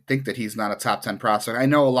think that he's not a top 10 prospect. I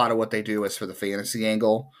know a lot of what they do is for the fantasy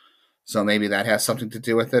angle, so maybe that has something to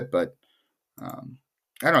do with it, but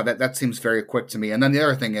I don't know. That seems very quick to me. And then the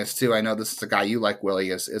other thing is, too, I know this is a guy you like,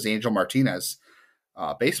 Willie, is Angel Martinez.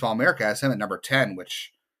 Baseball America has him at number 10,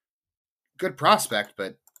 which good prospect,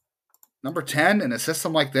 but number 10 in a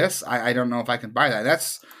system like this, I don't know if I can buy that.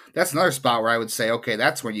 That's another spot where I would say, okay,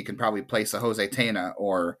 that's where you can probably place a Jose Tena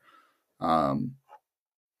or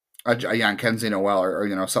a Jan Kenzie Noel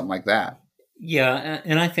or something like that. Yeah,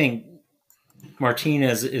 and I think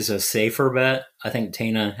Martinez is a safer bet. I think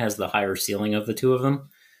Tena has the higher ceiling of the two of them.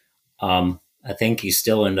 I think you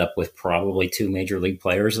still end up with probably two major league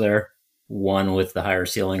players there. One with the higher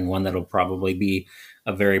ceiling, one that'll probably be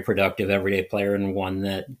a very productive everyday player, and one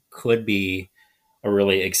that could be a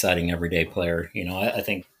really exciting everyday player. I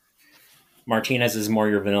think Martinez is more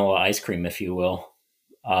your vanilla ice cream, if you will.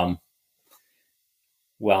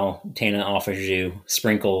 Well, Tana offers you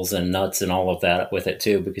sprinkles and nuts and all of that with it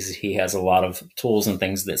too, because he has a lot of tools and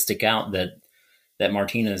things that stick out that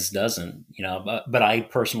Martinez doesn't. But I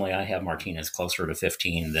personally, I have Martinez closer to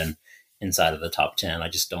 15 than inside of the top 10. I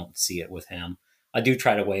just don't see it with him. I do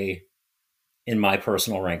try to weigh in my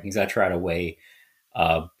personal rankings. I try to weigh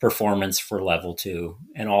performance for level 2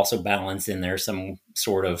 and also balance in there some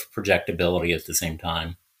sort of projectability at the same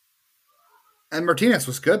time. And Martinez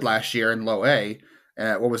was good last year in low A.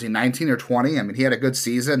 What was he, 19 or 20? I mean, he had a good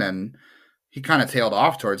season, and he kind of tailed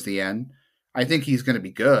off towards the end. I think he's going to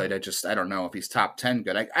be good. I don't know if he's top 10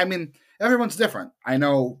 good. I mean, everyone's different. I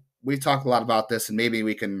know we talk a lot about this, and maybe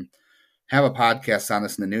we can have a podcast on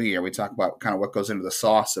this in the new year. We talk about kind of what goes into the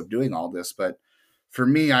sauce of doing all this. But for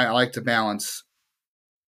me, I like to balance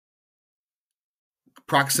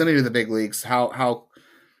proximity to the big leagues, how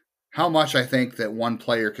much I think that one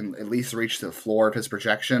player can at least reach the floor of his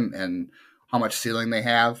projection and how much ceiling they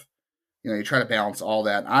have. You try to balance all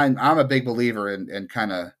that. I'm a big believer in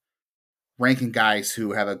kind of ranking guys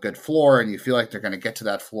who have a good floor and you feel like they're going to get to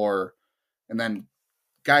that floor. And then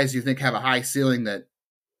guys you think have a high ceiling that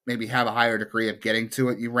maybe have a higher degree of getting to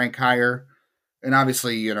it, you rank higher. And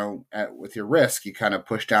obviously, with your risk, you kind of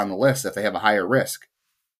push down the list if they have a higher risk.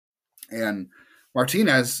 And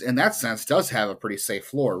Martinez, in that sense, does have a pretty safe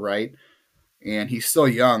floor, right? And he's still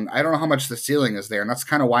young. I don't know how much the ceiling is there. And that's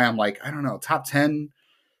kind of why I'm like, I don't know, top 10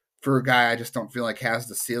 for a guy I just don't feel like has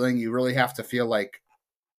the ceiling. You really have to feel like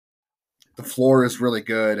the floor is really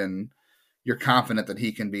good and you're confident that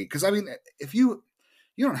he can be. Because, I mean, if you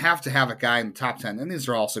don't have to have a guy in the top 10, and these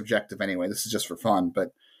are all subjective anyway. This is just for fun.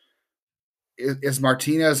 But is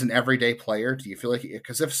Martinez an everyday player? Do you feel like –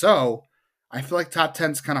 because if so, I feel like top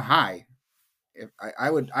 10 is kind of high.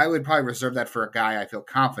 I would probably reserve that for a guy I feel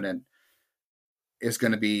confident is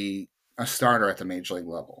going to be a starter at the major league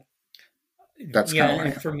level. That's kind of where I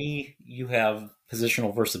am. For me, you have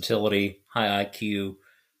positional versatility, high IQ,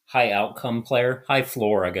 high outcome player, high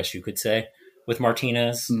floor, I guess you could say, with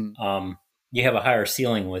Martinez. You have a higher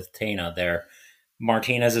ceiling with Tena there.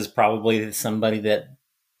 Martinez is probably somebody that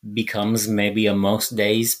becomes maybe a most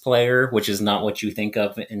days player, which is not what you think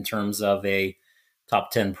of in terms of a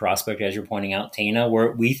top 10 prospect, as you're pointing out. Tena,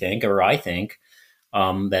 where we think, or I think,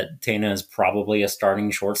 that Tena is probably a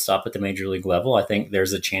starting shortstop at the major league level. I think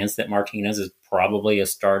there's a chance that Martinez is probably a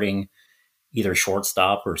starting either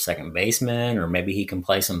shortstop or second baseman, or maybe he can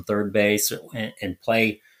play some third base and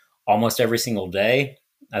play almost every single day.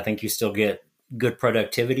 I think you still get good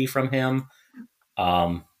productivity from him.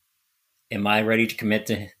 Am I ready to commit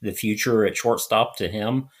to the future at shortstop to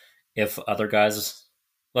him? If other guys,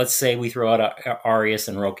 let's say we throw out Arias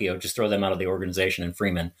and Rocchio, just throw them out of the organization, and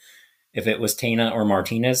Freeman. If it was Tena or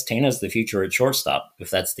Martinez, Tena's the future at shortstop, if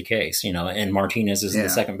that's the case, and Martinez is the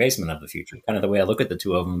second baseman of the future. Kind of the way I look at the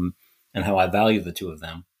two of them and how I value the two of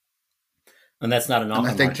them. And that's not a knock on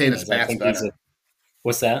Martinez. Tena's bat's better.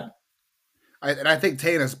 What's that? I think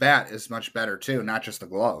Tena's bat is much better too, not just the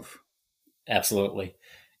glove. Absolutely.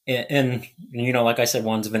 And like I said,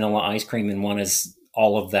 one's vanilla ice cream and one is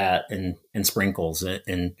all of that and sprinkles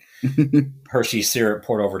and Hershey's syrup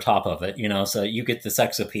poured over top of it, so you get the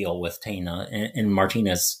sex appeal with Tena and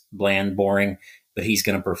Martinez, bland, boring, but he's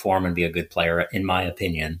going to perform and be a good player, in my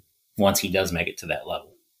opinion, once he does make it to that level.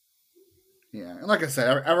 Yeah, and like I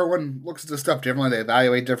said, everyone looks at this stuff differently. They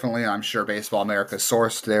evaluate differently. I'm sure Baseball America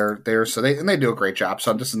sourced their so they do a great job.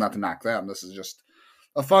 So this is not to knock them. This is just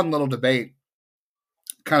a fun little debate,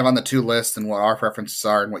 kind of on the two lists and what our preferences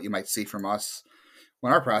are and what you might see from us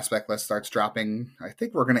when our prospect list starts dropping. I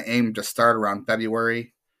think we're going to aim to start around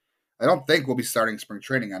February. I don't think we'll be starting spring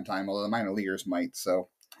training on time, although the minor leaguers might. So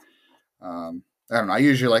I don't know. I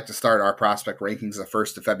usually like to start our prospect rankings the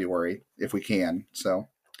 1st of February if we can. So.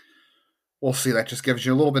 we'll see. That just gives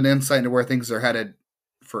you a little bit of insight into where things are headed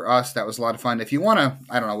for us. That was a lot of fun. If you want to,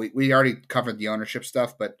 I don't know, we already covered the ownership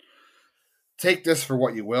stuff, but take this for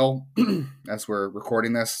what you will as we're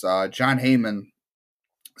recording this. John Heyman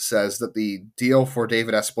says that the deal for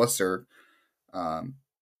David S. Blitzer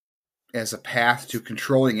as a path to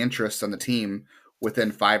controlling interest on the team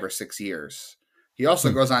within 5 or 6 years. He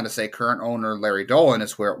also goes on to say current owner Larry Dolan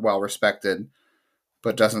is well respected,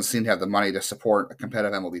 but doesn't seem to have the money to support a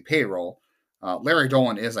competitive MLB payroll. Larry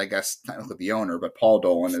Dolan is, I guess, technically the owner, but Paul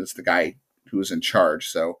Dolan is the guy who's in charge.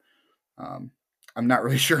 So I'm not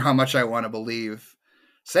really sure how much I want to believe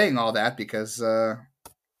saying all that, because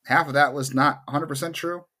half of that was not 100%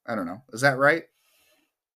 true. I don't know. Is that right?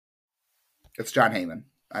 It's John Heyman.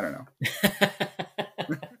 I don't know.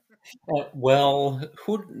 Well,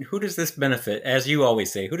 who does this benefit? As you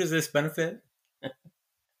always say, who does this benefit?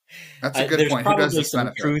 That's a good there's point. Probably Who does this some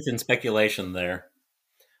benefit? Truth and speculation there.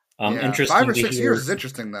 Yeah. Interesting 5 or to 6 hear. years is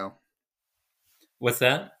interesting, though. What's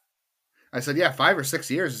that? I said, yeah, 5 or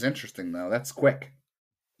 6 years is interesting, though. That's quick.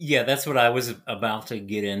 Yeah, that's what I was about to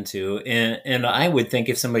get into. And I would think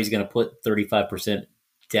if somebody's going to put 35%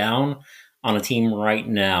 down on a team right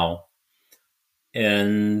now,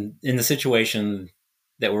 and in the situation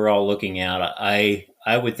that we're all looking at, I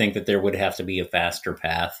would think that there would have to be a faster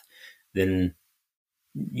path than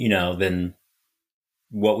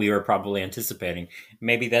what we were probably anticipating.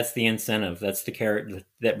 Maybe that's the incentive. That's the carrot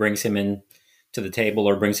that brings him in to the table,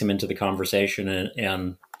 or brings him into the conversation,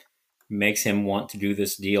 and makes him want to do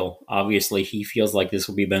this deal. Obviously, he feels like this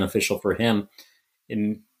will be beneficial for him.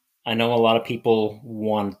 And I know a lot of people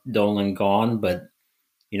want Dolan gone, but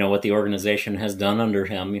you know what the organization has done under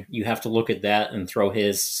him. You have to look at that and throw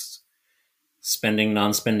his spending,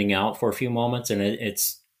 non-spending out for a few moments. And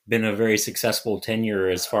it's been a very successful tenure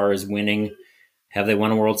as far as winning. Have they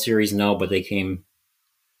won a World Series? No, but they came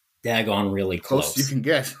daggone really close. You can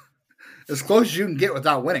get. As close as you can get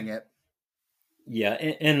without winning it. Yeah,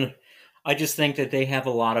 and I just think that they have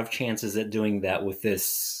a lot of chances at doing that with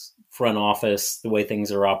this front office, the way things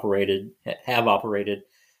are have operated.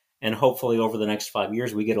 And hopefully over the next 5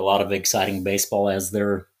 years, we get a lot of exciting baseball, as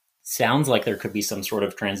there sounds like there could be some sort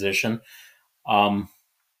of transition.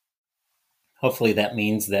 Hopefully that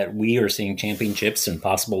means that we are seeing championships and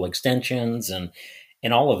possible extensions and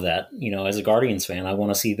all of that. You know, as a Guardians fan, I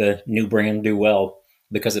want to see the new brand do well,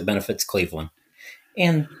 because it benefits Cleveland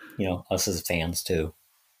and, us as fans too.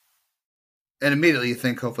 And immediately you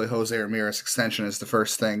think hopefully Jose Ramirez extension is the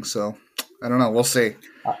first thing. So I don't know. We'll see.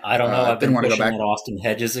 I don't know. I've been pushing that Austin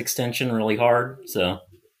Hedges extension really hard. So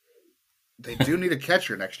they do need a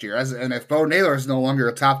catcher next year. And if Bo Naylor is no longer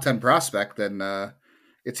a top 10 prospect, then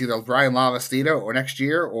it's either Brian Lavastida or next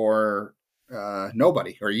year, or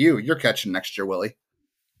nobody, or you're catching next year, Willie.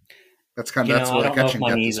 That's kind of, I don't know if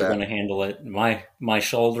my knees are going to handle it. My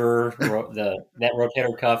shoulder, that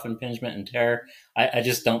rotator cuff impingement and tear. I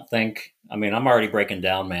just don't think. I mean, I'm already breaking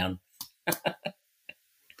down, man.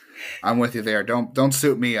 I'm with you there. Don't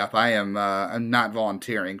suit me up. I'm not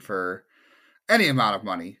volunteering for any amount of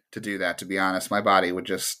money to do that. To be honest, my body would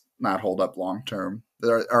just not hold up long term.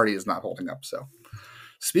 It already is not holding up. So,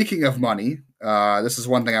 speaking of money, this is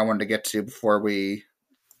one thing I wanted to get to before we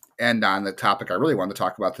end on the topic I really wanted to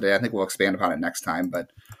talk about today. I think we'll expand upon it next time,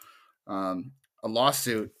 but a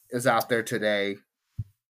lawsuit is out there today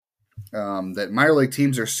that minor league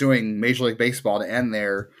teams are suing Major League Baseball to end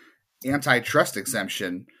their antitrust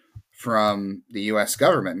exemption from the U.S.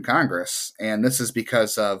 government and Congress. And this is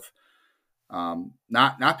because of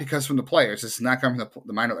not because from the players. This is not coming from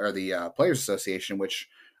the minor or the Players Association, which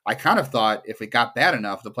I kind of thought if it got bad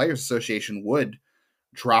enough, the Players Association would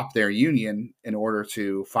drop their union in order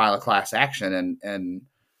to file a class action and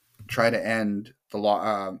try to end the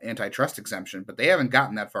law antitrust exemption. But they haven't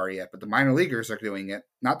gotten that far yet. But the minor leaguers are doing it,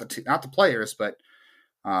 not the players, but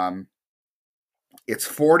it's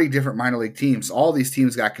 40 different minor league teams. All these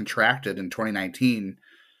teams got contracted in 2019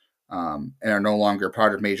 and are no longer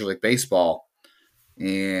part of Major League Baseball.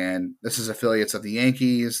 And this is affiliates of the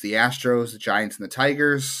Yankees, the Astros, the Giants, and the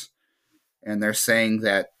Tigers. And they're saying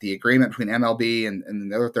that the agreement between MLB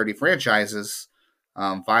and the other 30 franchises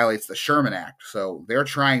violates the Sherman Act. So they're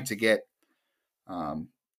trying to get the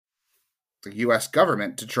U.S.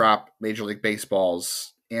 government to drop Major League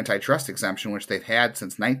Baseball's antitrust exemption, which they've had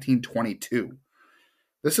since 1922.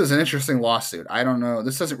 This is an interesting lawsuit. I don't know.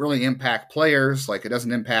 This doesn't really impact players. Like, it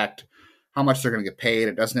doesn't impact how much they're going to get paid.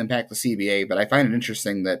 It doesn't impact the CBA. But I find it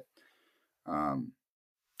interesting that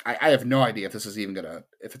I have no idea if this is even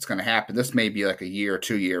if it's gonna happen. This may be like a year or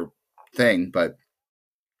 2 year thing, but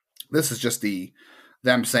this is just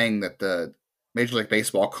them saying that the Major League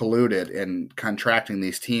Baseball colluded in contracting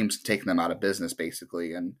these teams and taking them out of business,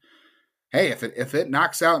 basically. And hey, if it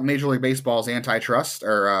knocks out Major League Baseball's antitrust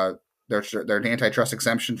or their antitrust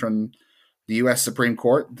exemption from the U.S. Supreme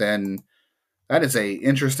Court, then that is a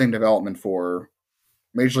interesting development for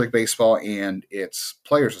Major League Baseball and its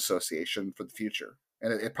Players Association for the future.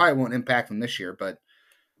 And it probably won't impact them this year, but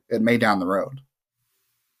it may down the road.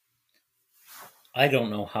 I don't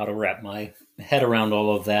know how to wrap my head around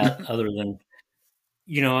all of that other than,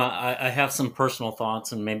 I have some personal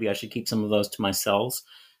thoughts, and maybe I should keep some of those to myself,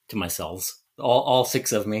 all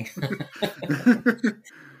six of me.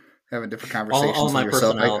 Having different conversations all my with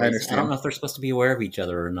yourself. personalities. I don't know if they're supposed to be aware of each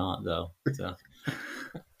other or not, though. So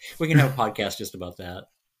we can have a podcast just about that.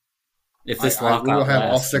 If this we will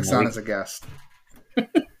have all six on as a guest.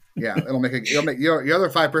 Yeah, it'll make your other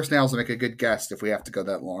five personalities will make a good guest if we have to go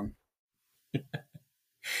that long.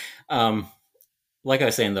 Like I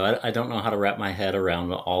was saying, though, I don't know how to wrap my head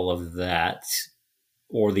around all of that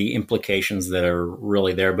or the implications that are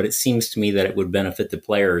really there, but it seems to me that it would benefit the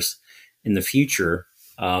players in the future.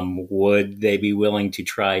 Would they be willing to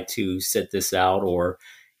try to sit this out or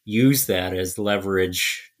use that as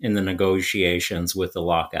leverage in the negotiations with the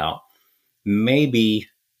lockout? Maybe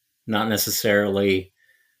not necessarily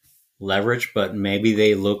leverage, but maybe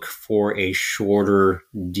they look for a shorter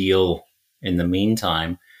deal in the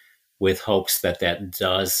meantime with hopes that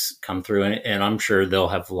does come through. And I'm sure they'll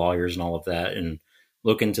have lawyers and all of that and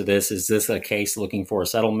look into this. Is this a case looking for a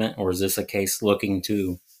settlement, or is this a case looking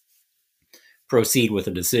to proceed with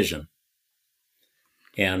a decision?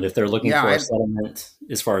 And if they're looking for a settlement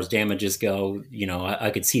as far as damages go, I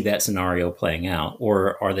could see that scenario playing out.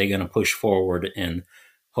 Or are they going to push forward and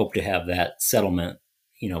hope to have that settlement,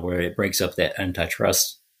 where it breaks up that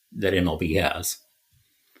antitrust that MLB has?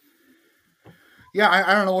 Yeah,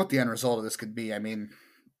 I don't know what the end result of this could be. I mean,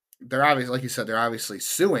 they're obviously, like you said, they're obviously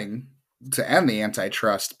suing to end the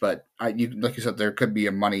antitrust, but like you said, there could be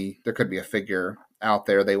a figure out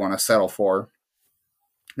there they want to settle for.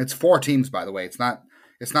 It's 4 teams, by the way. It's not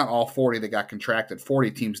all 40 that got contracted.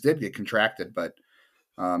 40 teams did get contracted, but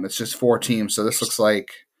it's just 4 teams. So this looks like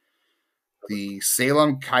the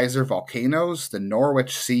Salem Kaiser Volcanoes, the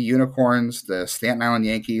Norwich Sea Unicorns, the Staten Island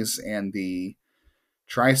Yankees, and the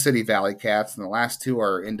Tri-City Valley Cats. And the last 2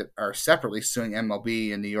 are separately suing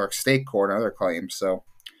MLB in New York State Court on other claims. So,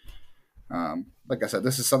 like I said,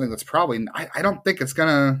 this is something that's probably I don't think it's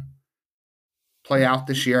gonna play out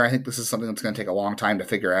this year. I think this is something that's going to take a long time to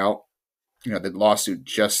figure out. The lawsuit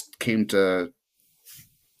just broke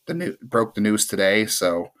the news today,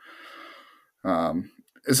 so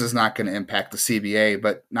this is not going to impact the CBA,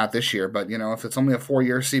 but not this year. But if it's only a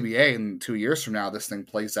 4-year CBA and 2 years from now this thing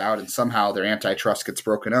plays out and somehow their antitrust gets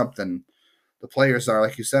broken up, then the players are,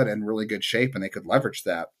 like you said, in really good shape and they could leverage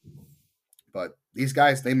that. But these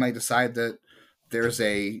guys, they might decide that there's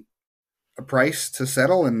a price to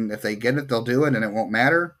settle, and if they get it, they'll do it, and it won't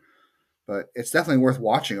matter. But it's definitely worth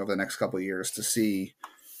watching over the next couple of years to see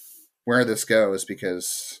where this goes,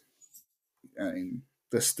 because I mean,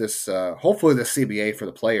 this hopefully the CBA for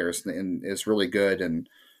the players is really good, and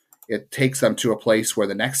it takes them to a place where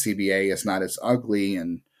the next CBA is not as ugly,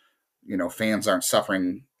 and fans aren't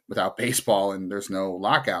suffering without baseball, and there's no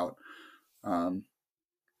lockout. You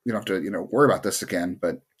don't have to worry about this again.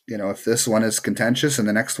 But if this one is contentious and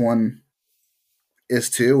the next one is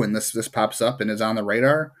too, and this pops up and is on the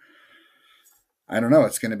radar, I don't know.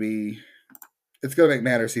 It's going to make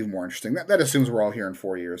matters even more interesting. That assumes we're all here in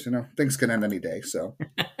 4 years. Things can end any day. So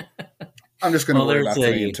I'm just going to worry about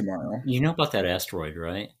today and tomorrow. You know about that asteroid,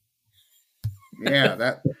 right?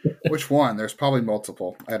 Yeah, which one? There's probably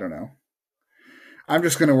multiple. I don't know. I'm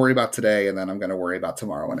just going to worry about today, and then I'm going to worry about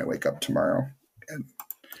tomorrow when I wake up tomorrow.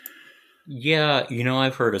 Yeah,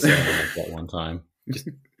 I've heard of something like that one time.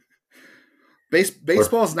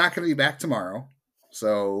 Baseball is not going to be back tomorrow,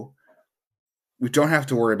 so we don't have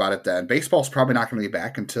to worry about it then. Baseball's probably not going to be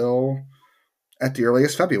back until at the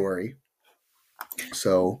earliest February.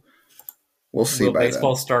 So we'll see. Will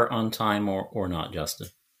baseball start on time or not, Justin?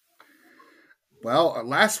 Well,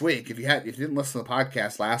 last week, if you didn't listen to the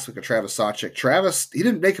podcast last week of Travis Sawchik, he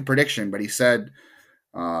didn't make a prediction, but he said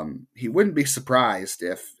he wouldn't be surprised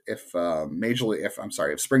if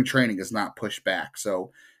spring training is not pushed back.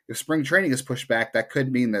 So if spring training is pushed back, that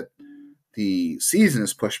could mean that the season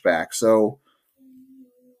is pushed back. So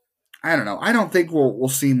I don't know. I don't think we'll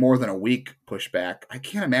see more than a week pushback. I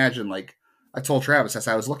can't imagine. Like I told Travis, as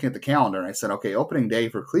I was looking at the calendar, and I said, okay, opening day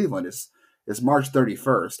for Cleveland is March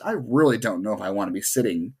 31st. I really don't know if I want to be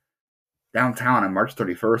sitting downtown on March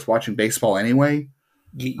 31st watching baseball anyway.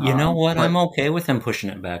 You know what? I'm okay with him pushing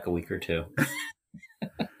it back a week or two.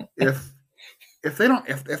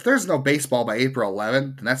 if there's no baseball by April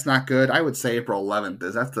 11th, then that's not good. I would say April 11th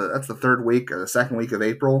is that's the third week or the second week of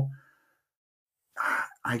April.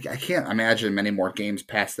 I can't imagine many more games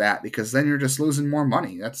past that because then you're just losing more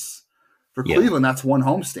money. That's for Cleveland. That's one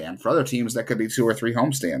homestand. For other teams, that could be 2 or 3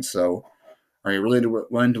 homestands. So, are you really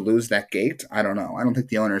willing to lose that gate? I don't know. I don't think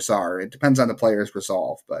the owners are. It depends on the players'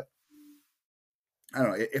 resolve, but I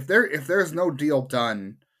don't know if there's no deal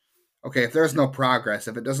done. Okay, if there's no progress,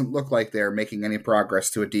 if it doesn't look like they're making any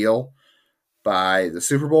progress to a deal by the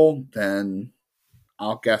Super Bowl, then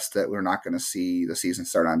I'll guess that we're not going to see the season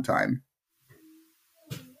start on time.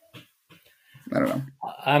 I don't know.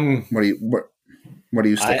 What are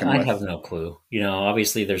you sticking with? I have no clue.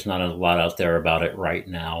 Obviously there's not a lot out there about it right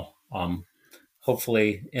now.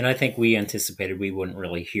 Hopefully, and I think we anticipated we wouldn't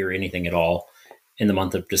really hear anything at all in the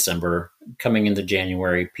month of December. Coming into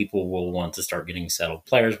January, people will want to start getting settled.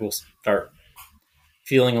 Players will start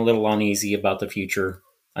feeling a little uneasy about the future.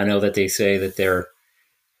 I know that they say that they're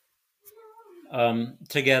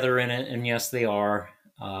together in it, and yes, they are.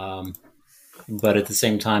 But at the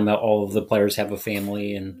same time, all of the players have a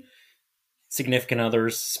family and significant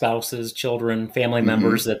others, spouses, children, family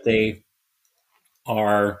members that they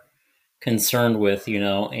are concerned with,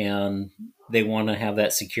 and they want to have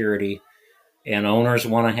that security. And owners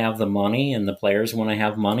want to have the money, and the players want to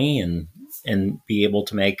have money and be able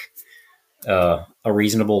to make a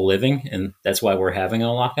reasonable living. And that's why we're having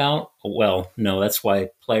a lockout. Well, no, that's why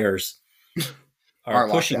players are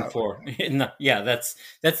pushing for. Yeah, that's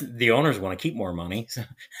the owners want to keep more money,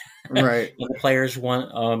 right? And the players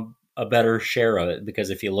want a better share of it,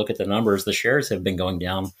 because if you look at the numbers, the shares have been going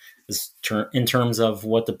down in terms of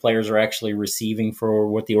what the players are actually receiving for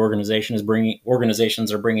what the organizations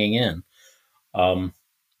are bringing in.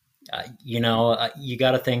 You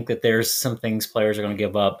got to think that there's some things players are going to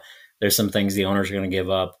give up. There's some things the owners are going to give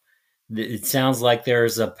up. It sounds like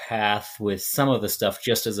there's a path with some of the stuff,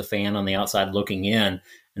 just as a fan on the outside looking in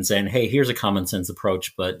and saying, hey, here's a common sense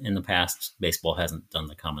approach. But in the past, baseball hasn't done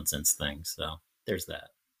the common sense thing. So there's that.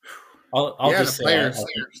 I'll just say players,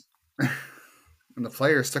 and the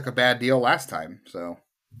players took a bad deal last time. So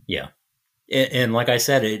yeah. And like I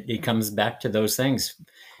said, it comes back to those things: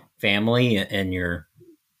 family and your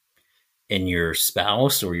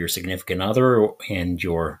spouse or your significant other and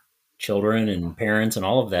your children and parents and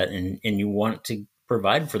all of that. And you want to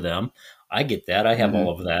provide for them. I get that. I have all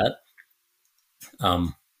of that.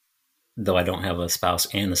 Though I don't have a spouse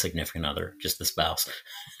and a significant other, just the spouse.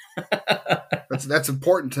 That's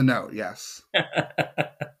important to note. Yes.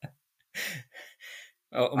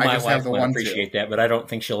 My wife would appreciate that, but I don't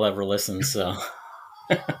think she'll ever listen. So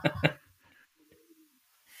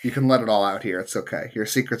you can let it all out here. It's okay. Your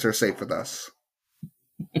secrets are safe with us.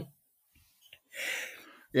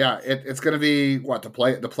 Yeah, it's going to be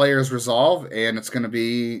the players resolve, and it's going to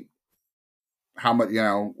be how much,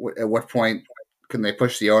 at what point can they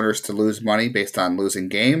push the owners to lose money based on losing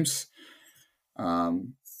games?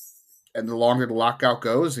 And the longer the lockout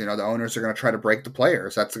goes, the owners are going to try to break the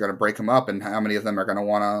players. That's going to break them up. And how many of them are going to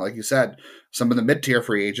want to, like you said, some of the mid-tier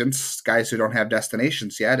free agents, guys who don't have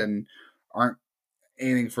destinations yet and aren't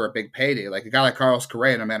aiming for a big payday. Like a guy like Carlos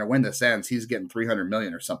Correa, no matter when this ends, he's getting $300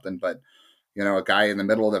 million or something. But, a guy in the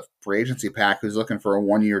middle of the free agency pack who's looking for a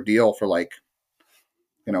 1-year deal for $8,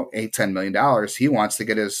 $10 million, he wants to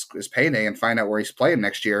get his payday and find out where he's playing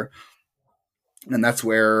next year. And that's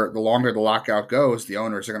where the longer the lockout goes, the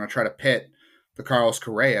owners are going to try to pit the Carlos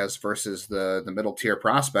Correas versus the middle tier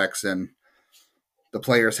prospects. And the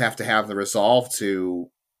players have to have the resolve to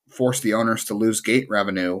force the owners to lose gate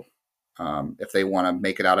revenue if they want to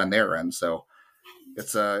make it out on their end. So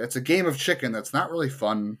it's a game of chicken that's not really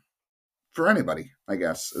fun for anybody, I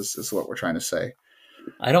guess, is what we're trying to say.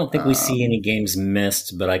 I don't think we see any games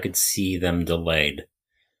missed, but I could see them delayed.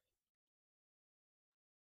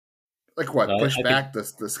 Like what? Back?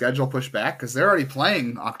 The schedule pushed back? Because they're already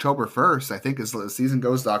playing October 1st, I think, as the season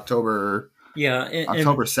goes to October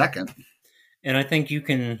 2nd. And I think you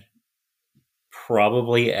can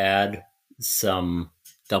probably add some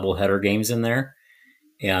doubleheader games in there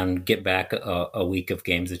and get back a week of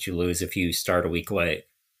games that you lose if you start a week late.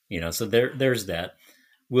 So there's that.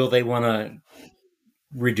 Will they want to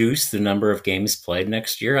reduce the number of games played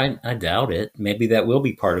next year? I doubt it. Maybe that will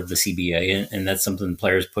be part of the CBA, and that's something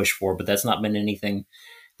players push for, but that's not been anything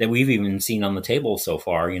that we've even seen on the table so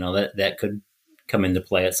far. That could come into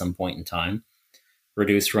play at some point in time.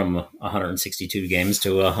 Reduced from 162 games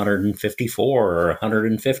to 154 or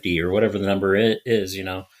 150 or whatever the number is,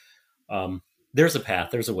 there's a path,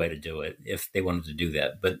 there's a way to do it if they wanted to do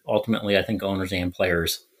that. But ultimately, I think owners and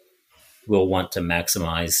players will want to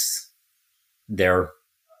maximize their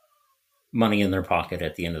money in their pocket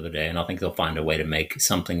at the end of the day, and I think they'll find a way to make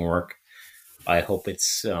something work. I hope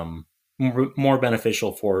it's more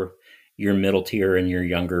beneficial for your middle tier and your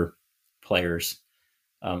younger players.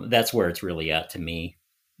 That's where it's really at to me.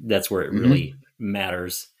 That's where it really Mm-hmm.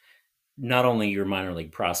 matters. Not only your minor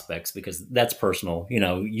league prospects, because that's personal.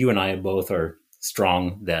 You and I both are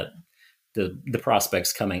strong that the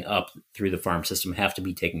prospects coming up through the farm system have to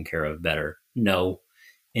be taken care of better. No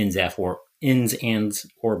ins, ands,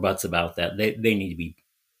 or buts about that. They need to be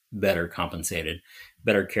better compensated,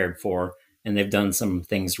 better cared for, and they've done some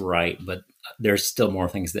things right, but there's still more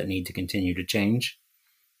things that need to continue to change.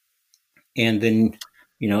 And then,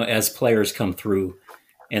 as players come through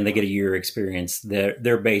and they get a year experience,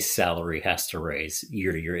 their base salary has to raise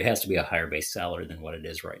year to year. It has to be a higher base salary than what it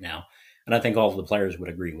is right now. And I think all of the players would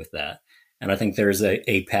agree with that. And I think there's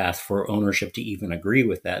a path for ownership to even agree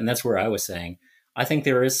with that. And that's where I was saying, I think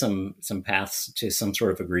there is some paths to some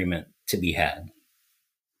sort of agreement to be had.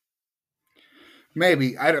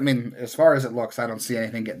 Maybe. I mean, as far as it looks, I don't see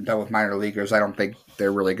anything getting done with minor leaguers. I don't think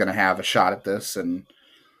they're really going to have a shot at this, and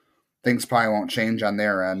things probably won't change on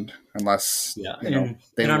their end unless, Yeah, they and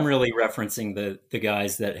I'm want. really referencing the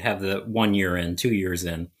guys that have the 1 year in, 2 years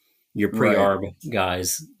in, your Right. pre-arb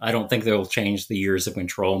guys. I don't think they'll change the years of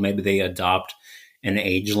control. Maybe they adopt an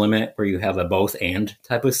age limit where you have a both and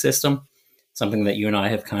type of system, something that you and I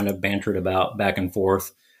have kind of bantered about back and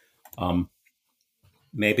forth. Um,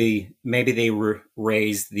 maybe they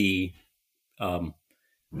raise the um,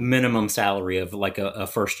 minimum salary of like a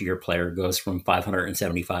first year player goes from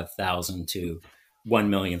 575,000 to 1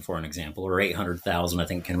 million, for an example, or 800,000. I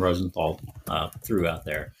think Ken Rosenthal threw out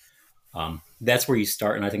there. That's where you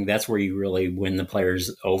start, and I think that's where you really win the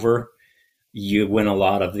players over. You win a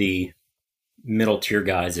lot of the middle tier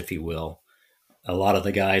guys, if you will. A lot of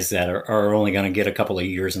the guys that are only going to get a couple of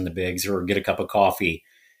years in the bigs or get a cup of coffee.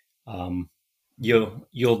 Um,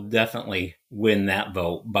 you'll definitely win that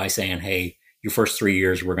vote by saying, "Hey, your first 3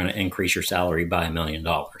 years, we're going to increase your salary by $1 million."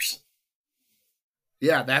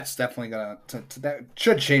 Yeah, that's definitely that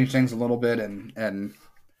should change things a little bit, and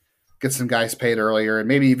get some guys paid earlier, and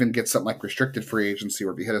maybe even get something like restricted free agency,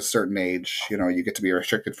 where if you hit a certain age, you get to be a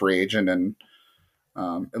restricted free agent, and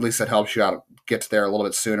at least that helps you out, get there a little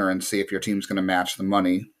bit sooner, and see if your team's going to match the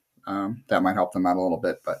money. That might help them out a little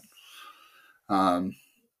bit, but um,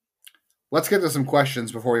 let's get to some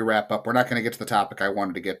questions before we wrap up. We're not going to get to the topic I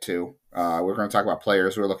wanted to get to. We're going to talk about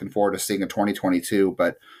players we're looking forward to seeing in 2022,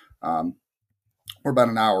 but um, we're about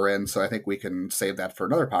an hour in, so I think we can save that for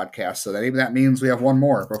another podcast. So that maybe that means we have one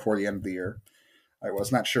more before the end of the year. I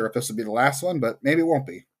was not sure if this would be the last one, but maybe it won't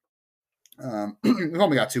be. We've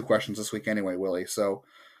only got two questions this week anyway, Willie. So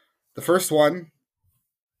the first one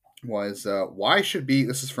was why should be,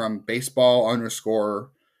 this is from baseball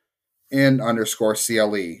underscore in underscore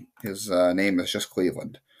CLE. His name is just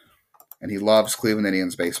Cleveland. And he loves Cleveland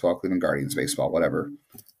Indians baseball, Cleveland Guardians baseball, whatever.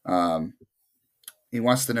 Um, he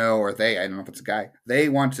wants to know, or they, I don't know if it's a guy, they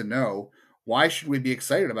want to know, why should we be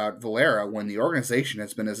excited about Valera when the organization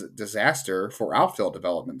has been a disaster for outfield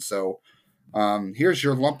development? So here's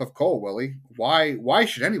your lump of coal, Willie. Why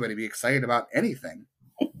should anybody be excited about anything?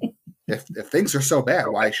 If things are so bad,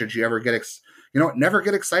 why should you ever never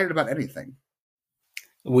get excited about anything?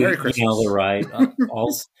 Merry They're Christmas. right.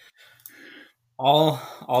 All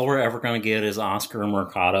we're ever going to get is Oscar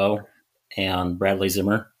Mercado and Bradley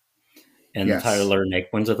Zimmer and the Yes. Tyler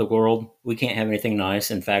Naquins of the world. We can't have anything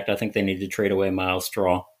nice. In fact, I think they need to trade away Miles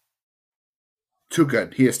Straw. Too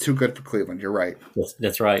good. He is too good for Cleveland. You're right.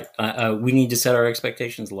 That's right. We need to set our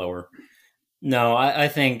expectations lower. No, I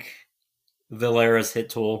think Valera's hit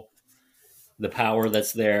tool, the power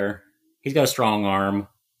that's there. He's got a strong arm.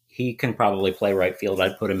 He can probably play right field.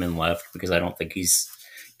 I'd put him in left because I don't think he's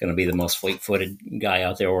going to be the most fleet-footed guy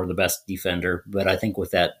out there or the best defender. But I think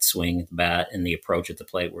with that swing at the bat and the approach at the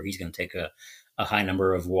plate where he's going to take a high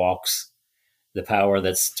number of walks, the power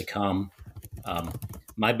that's to come.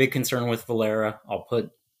 My big concern with Valera, I'll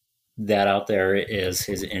put that out there, is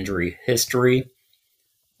his injury history.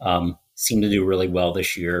 Seemed to do really well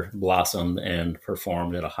this year, blossomed and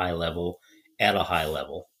performed at a high level.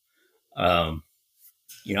 Um,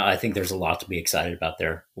 I think there's a lot to be excited about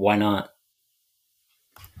there. Why not?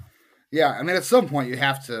 Yeah, I mean, at some point you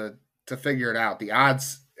have to figure it out. The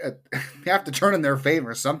odds you have to turn in their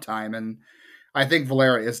favor sometime, and I think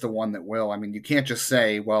Valera is the one that will. I mean, you can't just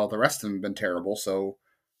say, "Well, the rest of them have been terrible, so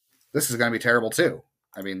this is going to be terrible too."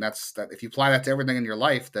 I mean, that's that. If you apply that to everything in your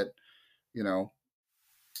life, that you know,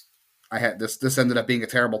 I had this ended up being a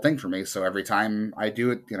terrible thing for me. So every time I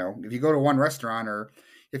do it, if you go to one restaurant or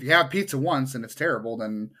if you have pizza once and it's terrible,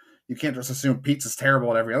 then you can't just assume pizza's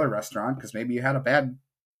terrible at every other restaurant because maybe you had a bad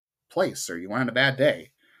place or you went on a bad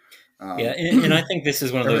day. Yeah, and I think this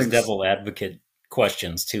is one of those Everything's devil advocate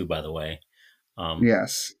questions too. By the way,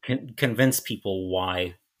 yes. convince people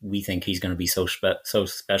why we think he's going to be so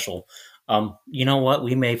special. You know what?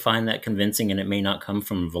 We may find that convincing, and it may not come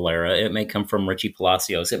from Valera. It may come from Richie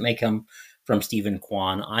Palacios. It may come from Stephen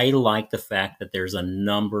Kwan. I like the fact that there's a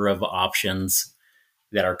number of options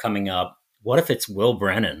that are coming up. What if it's Will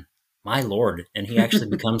Brennan? My Lord, and he actually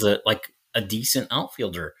becomes a decent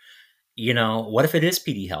outfielder. What if it is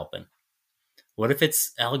Petey Halpin? What if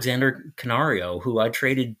it's Alexander Canario, who I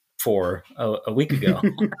traded for a week ago?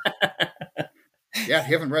 Yeah, if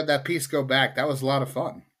you haven't read that piece, go back. That was a lot of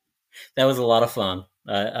fun. That was a lot of fun.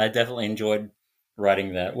 I definitely enjoyed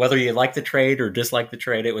writing that. Whether you like the trade or dislike the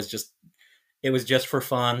trade, it was just for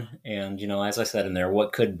fun. And as I said in there,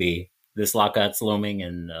 what could be, this lockout's looming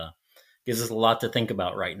and gives us a lot to think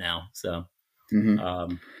about right now. So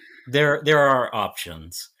there are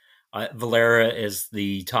options. Valera is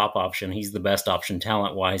the top option. He's the best option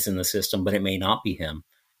talent-wise in the system, but it may not be him.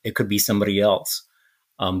 It could be somebody else.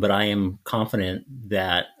 But I am confident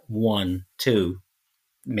that 1, 2,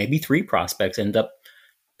 maybe 3 prospects end up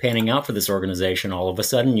panning out for this organization. All of a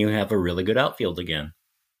sudden, you have a really good outfield again.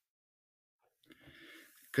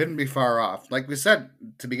 Couldn't be far off. Like we said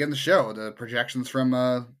to begin the show, the projections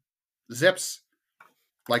from Zips,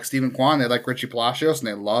 like Stephen Kwan, they like Richie Palacios, and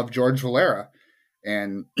they love George Valera.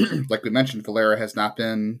 And like we mentioned, Valera has not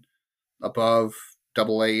been above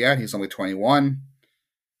AA yet. He's only 21.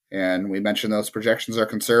 And we mentioned those projections are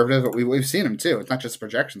conservative, but we've seen him too. It's not just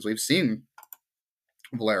projections. We've seen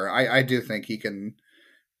Valera. I do think he can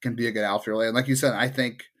be a good outfielder. And like you said, I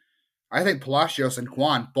think Palacios and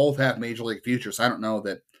Kwan both have major league futures. I don't know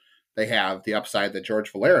that they have the upside that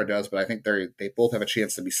George Valera does, but I think they both have a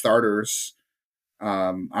chance to be starters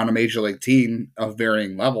on a major league team of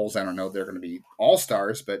varying levels. I don't know if they're going to be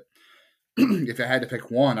all-stars, but if I had to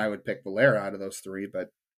pick one, I would pick Valera out of those 3. But,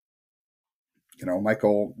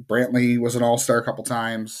 Michael Brantley was an all-star a couple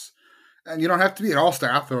times. And you don't have to be an all-star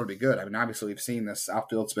outfielder to be good. I mean, obviously we've seen this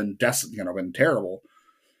outfield's been been terrible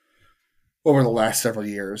over the last several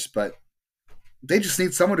years, but they just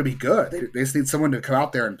need someone to be good. They just need someone to come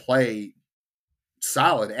out there and play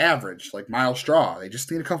solid, average, like Miles Straw. They just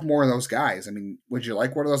need a couple more of those guys. I mean, would you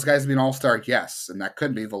like one of those guys to be an all-star? Yes, and that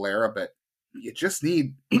could be Valera, but you just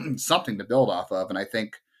need something to build off of. And I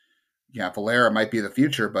think, Valera might be the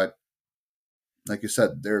future, but like you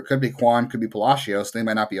said, there could be Kwan, could be Palacios. They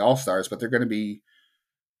might not be all-stars, but they're going to be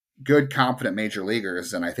good, confident major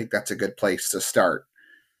leaguers, and I think that's a good place to start.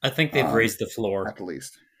 I think they've raised the floor. At the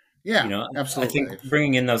least. Yeah, absolutely. I think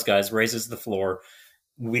bringing in those guys raises the floor.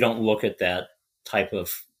 We don't look at that type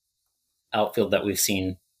of outfield that we've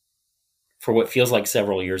seen for what feels like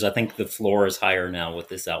several years. I think the floor is higher now with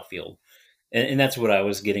this outfield. And that's what I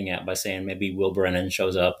was getting at by saying maybe Will Brennan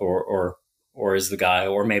shows up or is the guy,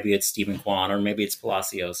 or maybe it's Stephen Kwan, or maybe it's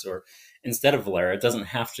Palacios, or instead of Valera. It doesn't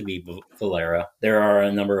have to be Valera. There are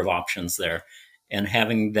a number of options there. And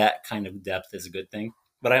having that kind of depth is a good thing.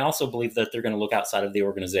 But I also believe that they're going to look outside of the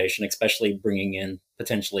organization, especially bringing in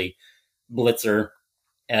potentially Blitzer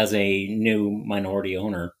as a new minority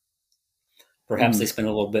owner. Perhaps they spend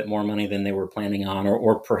a little bit more money than they were planning on,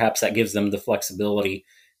 or perhaps that gives them the flexibility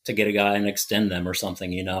to get a guy and extend them or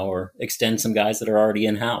something, or extend some guys that are already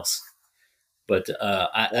in-house. But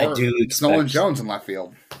I do expect Nolan Jones in left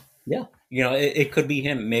field. Yeah, it could be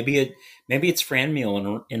him. Maybe it's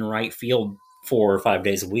Franmil in right field 4 or 5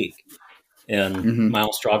 days a week. And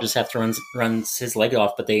Miles Straw just have to runs his leg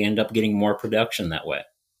off, but they end up getting more production that way.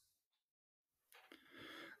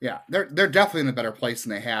 Yeah, they're definitely in a better place than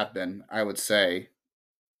they have been, I would say,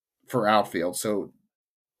 for outfield. So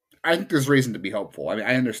I think there's reason to be hopeful. I mean,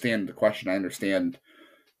 I understand the question. I understand,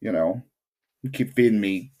 you keep feeding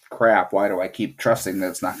me crap. Why do I keep trusting that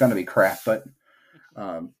it's not going to be crap? But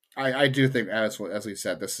I do think, as we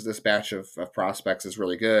said, this batch of prospects is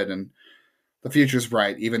really good, and the future's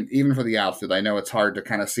bright, even for the outfield. I know it's hard to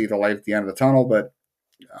kind of see the light at the end of the tunnel, but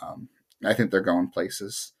I think they're going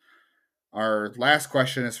places. Our last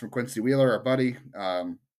question is from Quincy Wheeler, our buddy.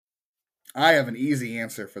 I have an easy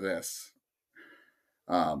answer for this.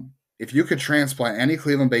 If you could transplant any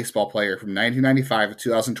Cleveland baseball player from 1995 to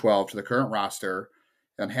 2012 to the current roster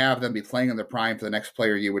and have them be playing in their prime for the next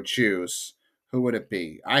player you would choose, who would it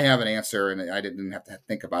be? I have an answer, and I didn't have to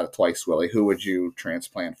think about it twice, Willie. Who would you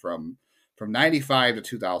transplant from 95 to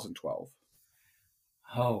 2012?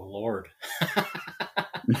 Oh, Lord.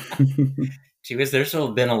 Geez, there's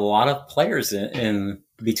been a lot of players in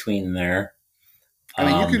between there. I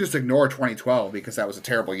mean, you could just ignore 2012 because that was a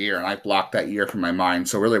terrible year, and I blocked that year from my mind.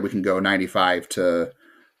 So really, we can go 95 to,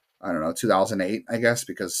 2008, I guess,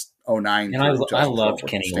 because '09 And through I 2012 loved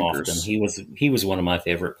with the Kenny Lofton. Stinkers. He was one of my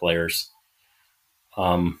favorite players.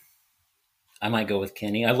 I might go with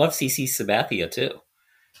Kenny. I love CC Sabathia too.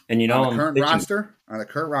 And On the I'm current pitching.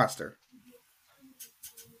 roster,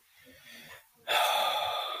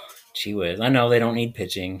 Gee whiz. I know they don't need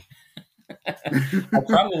pitching. I'll they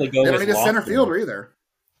probably go don't with need a center Lofton. fielder either.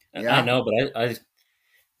 I Yeah, know, but I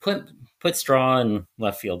put Straw in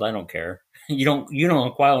left field. I don't care. You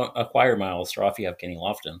don't acquire Miles Straw if you have Kenny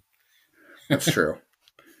Lofton. that's true.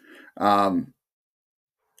 Um,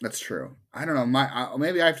 that's true. I don't know.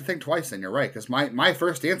 Maybe I have to think twice. Then you're right, because my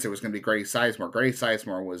first answer was going to be Grady Sizemore. Grady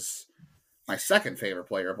Sizemore was my second favorite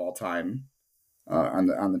player of all time on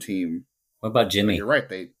the team. What about But you're Jimmy? right.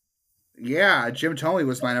 Jim Thome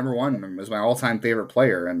was my number one. Was my all time favorite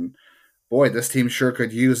player, and boy, this team sure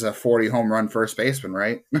could use a 40 home run first baseman,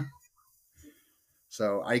 right?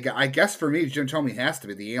 So I guess for me, Jim Thome has to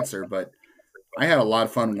be the answer. But I had a lot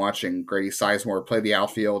of fun watching Grady Sizemore play the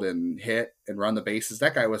outfield and hit and run the bases.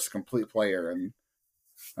 That guy was a complete player, and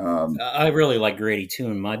I really like Grady too.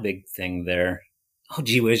 And my big thing there. Oh,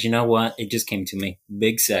 gee whiz! You know what? It just came to me.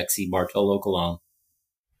 Big sexy Bartolo Colon.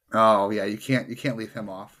 oh yeah, you can't leave him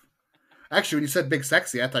off. Actually, when you said Big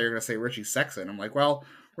Sexy, I thought you were going to say Richie Sexton. I'm like, well,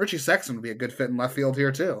 Richie Sexton would be a good fit in left field here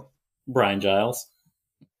too. Brian Giles.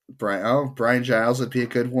 Brian Giles would be a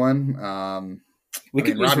good one. We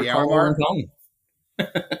could use Robbie Ricardo Alomar. Rincon.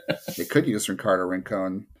 They could use Ricardo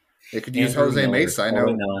Rincon. They could use Andrew Jose Miller. Mesa. I Oh,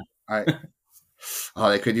 wait, know. no.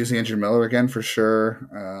 They could use Andrew Miller again for sure.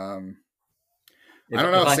 I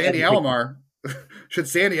don't know. If I had Sandy to pick, Alomar. Should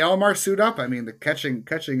Sandy Alomar suit up? I mean, the catching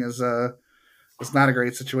is not a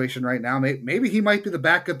great situation right now. Maybe he might be the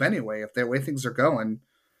backup anyway. If the way things are going,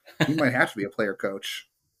 he might have to be a player coach.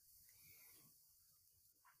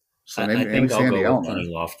 So I maybe think I'll Sandy go with Alomar. Kenny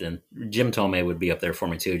Lofton. Jim Thome would be up there for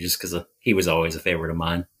me too, just because he was always a favorite of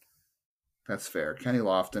mine. That's fair. Kenny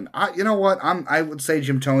Lofton. You know what? I would say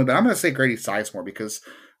Jim Thome, but I'm going to say Grady Sizemore because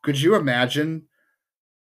could you imagine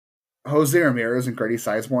Jose Ramirez and Grady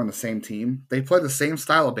Sizemore on the same team? They play the same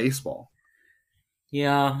style of baseball.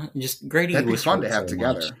 Yeah, just Grady That'd be was fun to hurt have so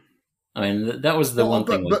much. together. I mean, that was the Well, one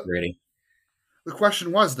thing with but Grady. the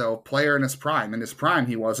question was though, player in his prime. In his prime,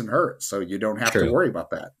 he wasn't hurt, so you don't have to True. worry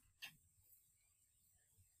about that.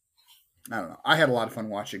 I don't know. I had a lot of fun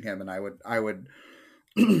watching him, and I would.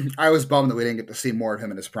 I was bummed that we didn't get to see more of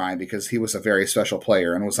him in his prime because he was a very special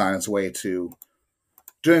player and was on his way to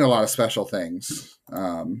doing a lot of special things.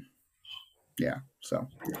 Yeah. So,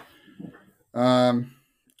 all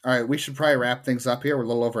right, we should probably wrap things up here. We're a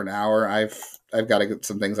little over an hour. I've got to get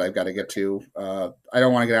some things I've got to get to. I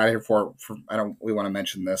don't want to get out of here for I don't. We want to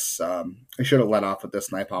mention this. I should have let off with this,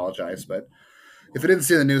 and I apologize. But if you didn't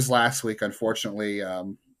see the news last week, unfortunately,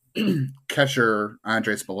 catcher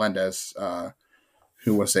Andres Melendez,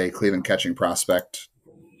 who was a Cleveland catching prospect,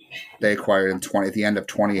 they acquired at the end of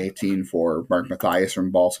 2018 for Mark Mathias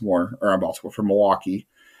from from Milwaukee.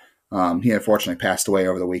 He unfortunately passed away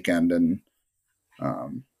over the weekend and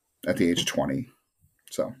at the age of 20.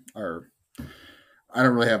 So I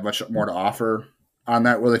don't really have much more to offer on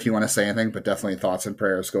that, Will, if you want to say anything, but definitely thoughts and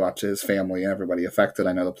prayers go out to his family and everybody affected.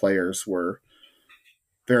 I know the players were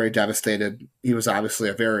very devastated. He was obviously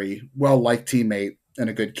a very well-liked teammate and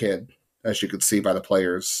a good kid, as you could see by the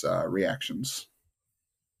players' reactions.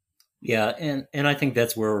 Yeah, and I think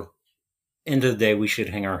that's where, end of the day, we should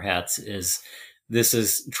hang our hats. This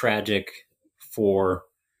is tragic for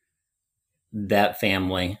that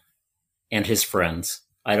family and his friends.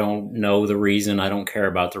 I don't know the reason. I don't care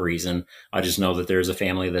about the reason. I just know that there's a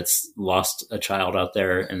family that's lost a child out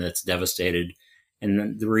there and that's devastated.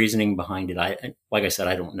 And the reasoning behind it, like I said,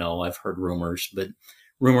 I don't know. I've heard rumors, but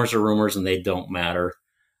rumors are rumors and they don't matter.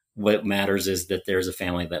 What matters is that there's a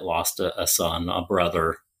family that lost a son, a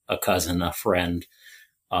brother, a cousin, a friend.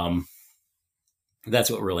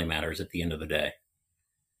 That's what really matters at the end of the day.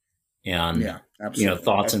 And, yeah, absolutely.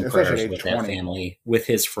 Thoughts and Especially prayers at age with 20. that family, with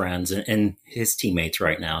his friends and his teammates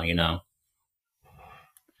right now,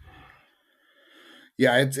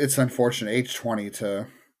 Yeah, it's unfortunate. Age 20 to,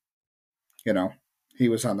 he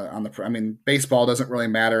was on the. I mean, baseball doesn't really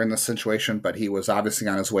matter in this situation, but he was obviously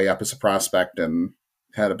on his way up as a prospect and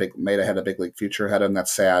had a big league future ahead of him.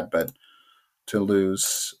 That's sad, but to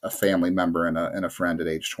lose a family member and a friend at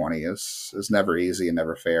age 20 is never easy and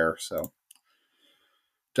never fair. So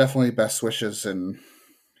definitely best wishes and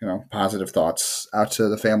positive thoughts out to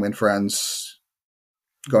the family and friends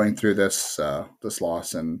going through this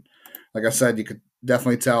loss. And like I said, you could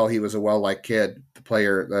definitely tell he was a well-liked kid. The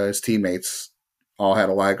player, his teammates all had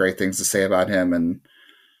a lot of great things to say about him, and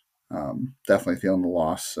definitely feeling the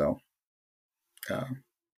loss. So,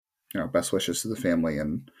 best wishes to the family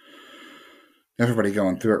and everybody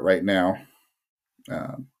going through it right now.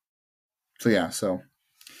 So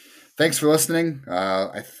thanks for listening.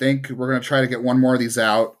 I think we're going to try to get one more of these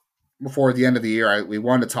out before the end of the year. We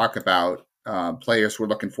wanted to talk about players we're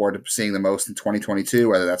looking forward to seeing the most in 2022,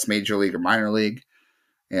 whether that's Major League or Minor League,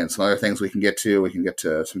 and some other things we can get to. We can get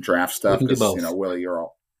to some draft stuff. We can do both. Willie, you're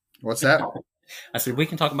all. What's that? I said we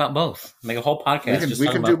can talk about both. Make a whole podcast. We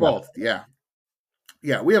can do both. Yeah.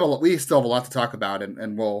 We still have a lot to talk about,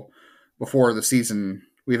 and we'll before the season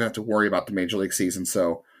we don't have to worry about the Major League season.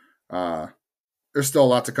 So there's still a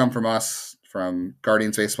lot to come from us, from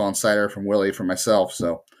Guardians Baseball Insider, from Willie, from myself.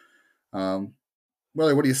 So,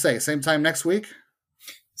 Willie, what do you say? Same time next week?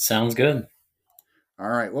 Sounds good. All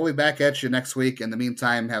right. We'll be back at you next week. In the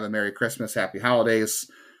meantime, have a Merry Christmas, Happy Holidays,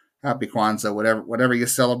 Happy Kwanzaa, whatever you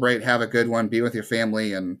celebrate. Have a good one. Be with your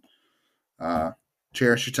family and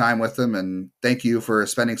cherish your time with them. And thank you for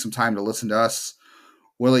spending some time to listen to us.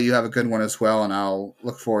 Willie, you have a good one as well, and I'll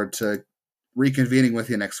look forward to reconvening with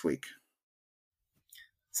you next week.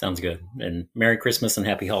 Sounds good. And Merry Christmas and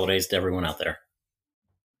Happy Holidays to everyone out there.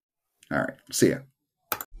 All right. See ya.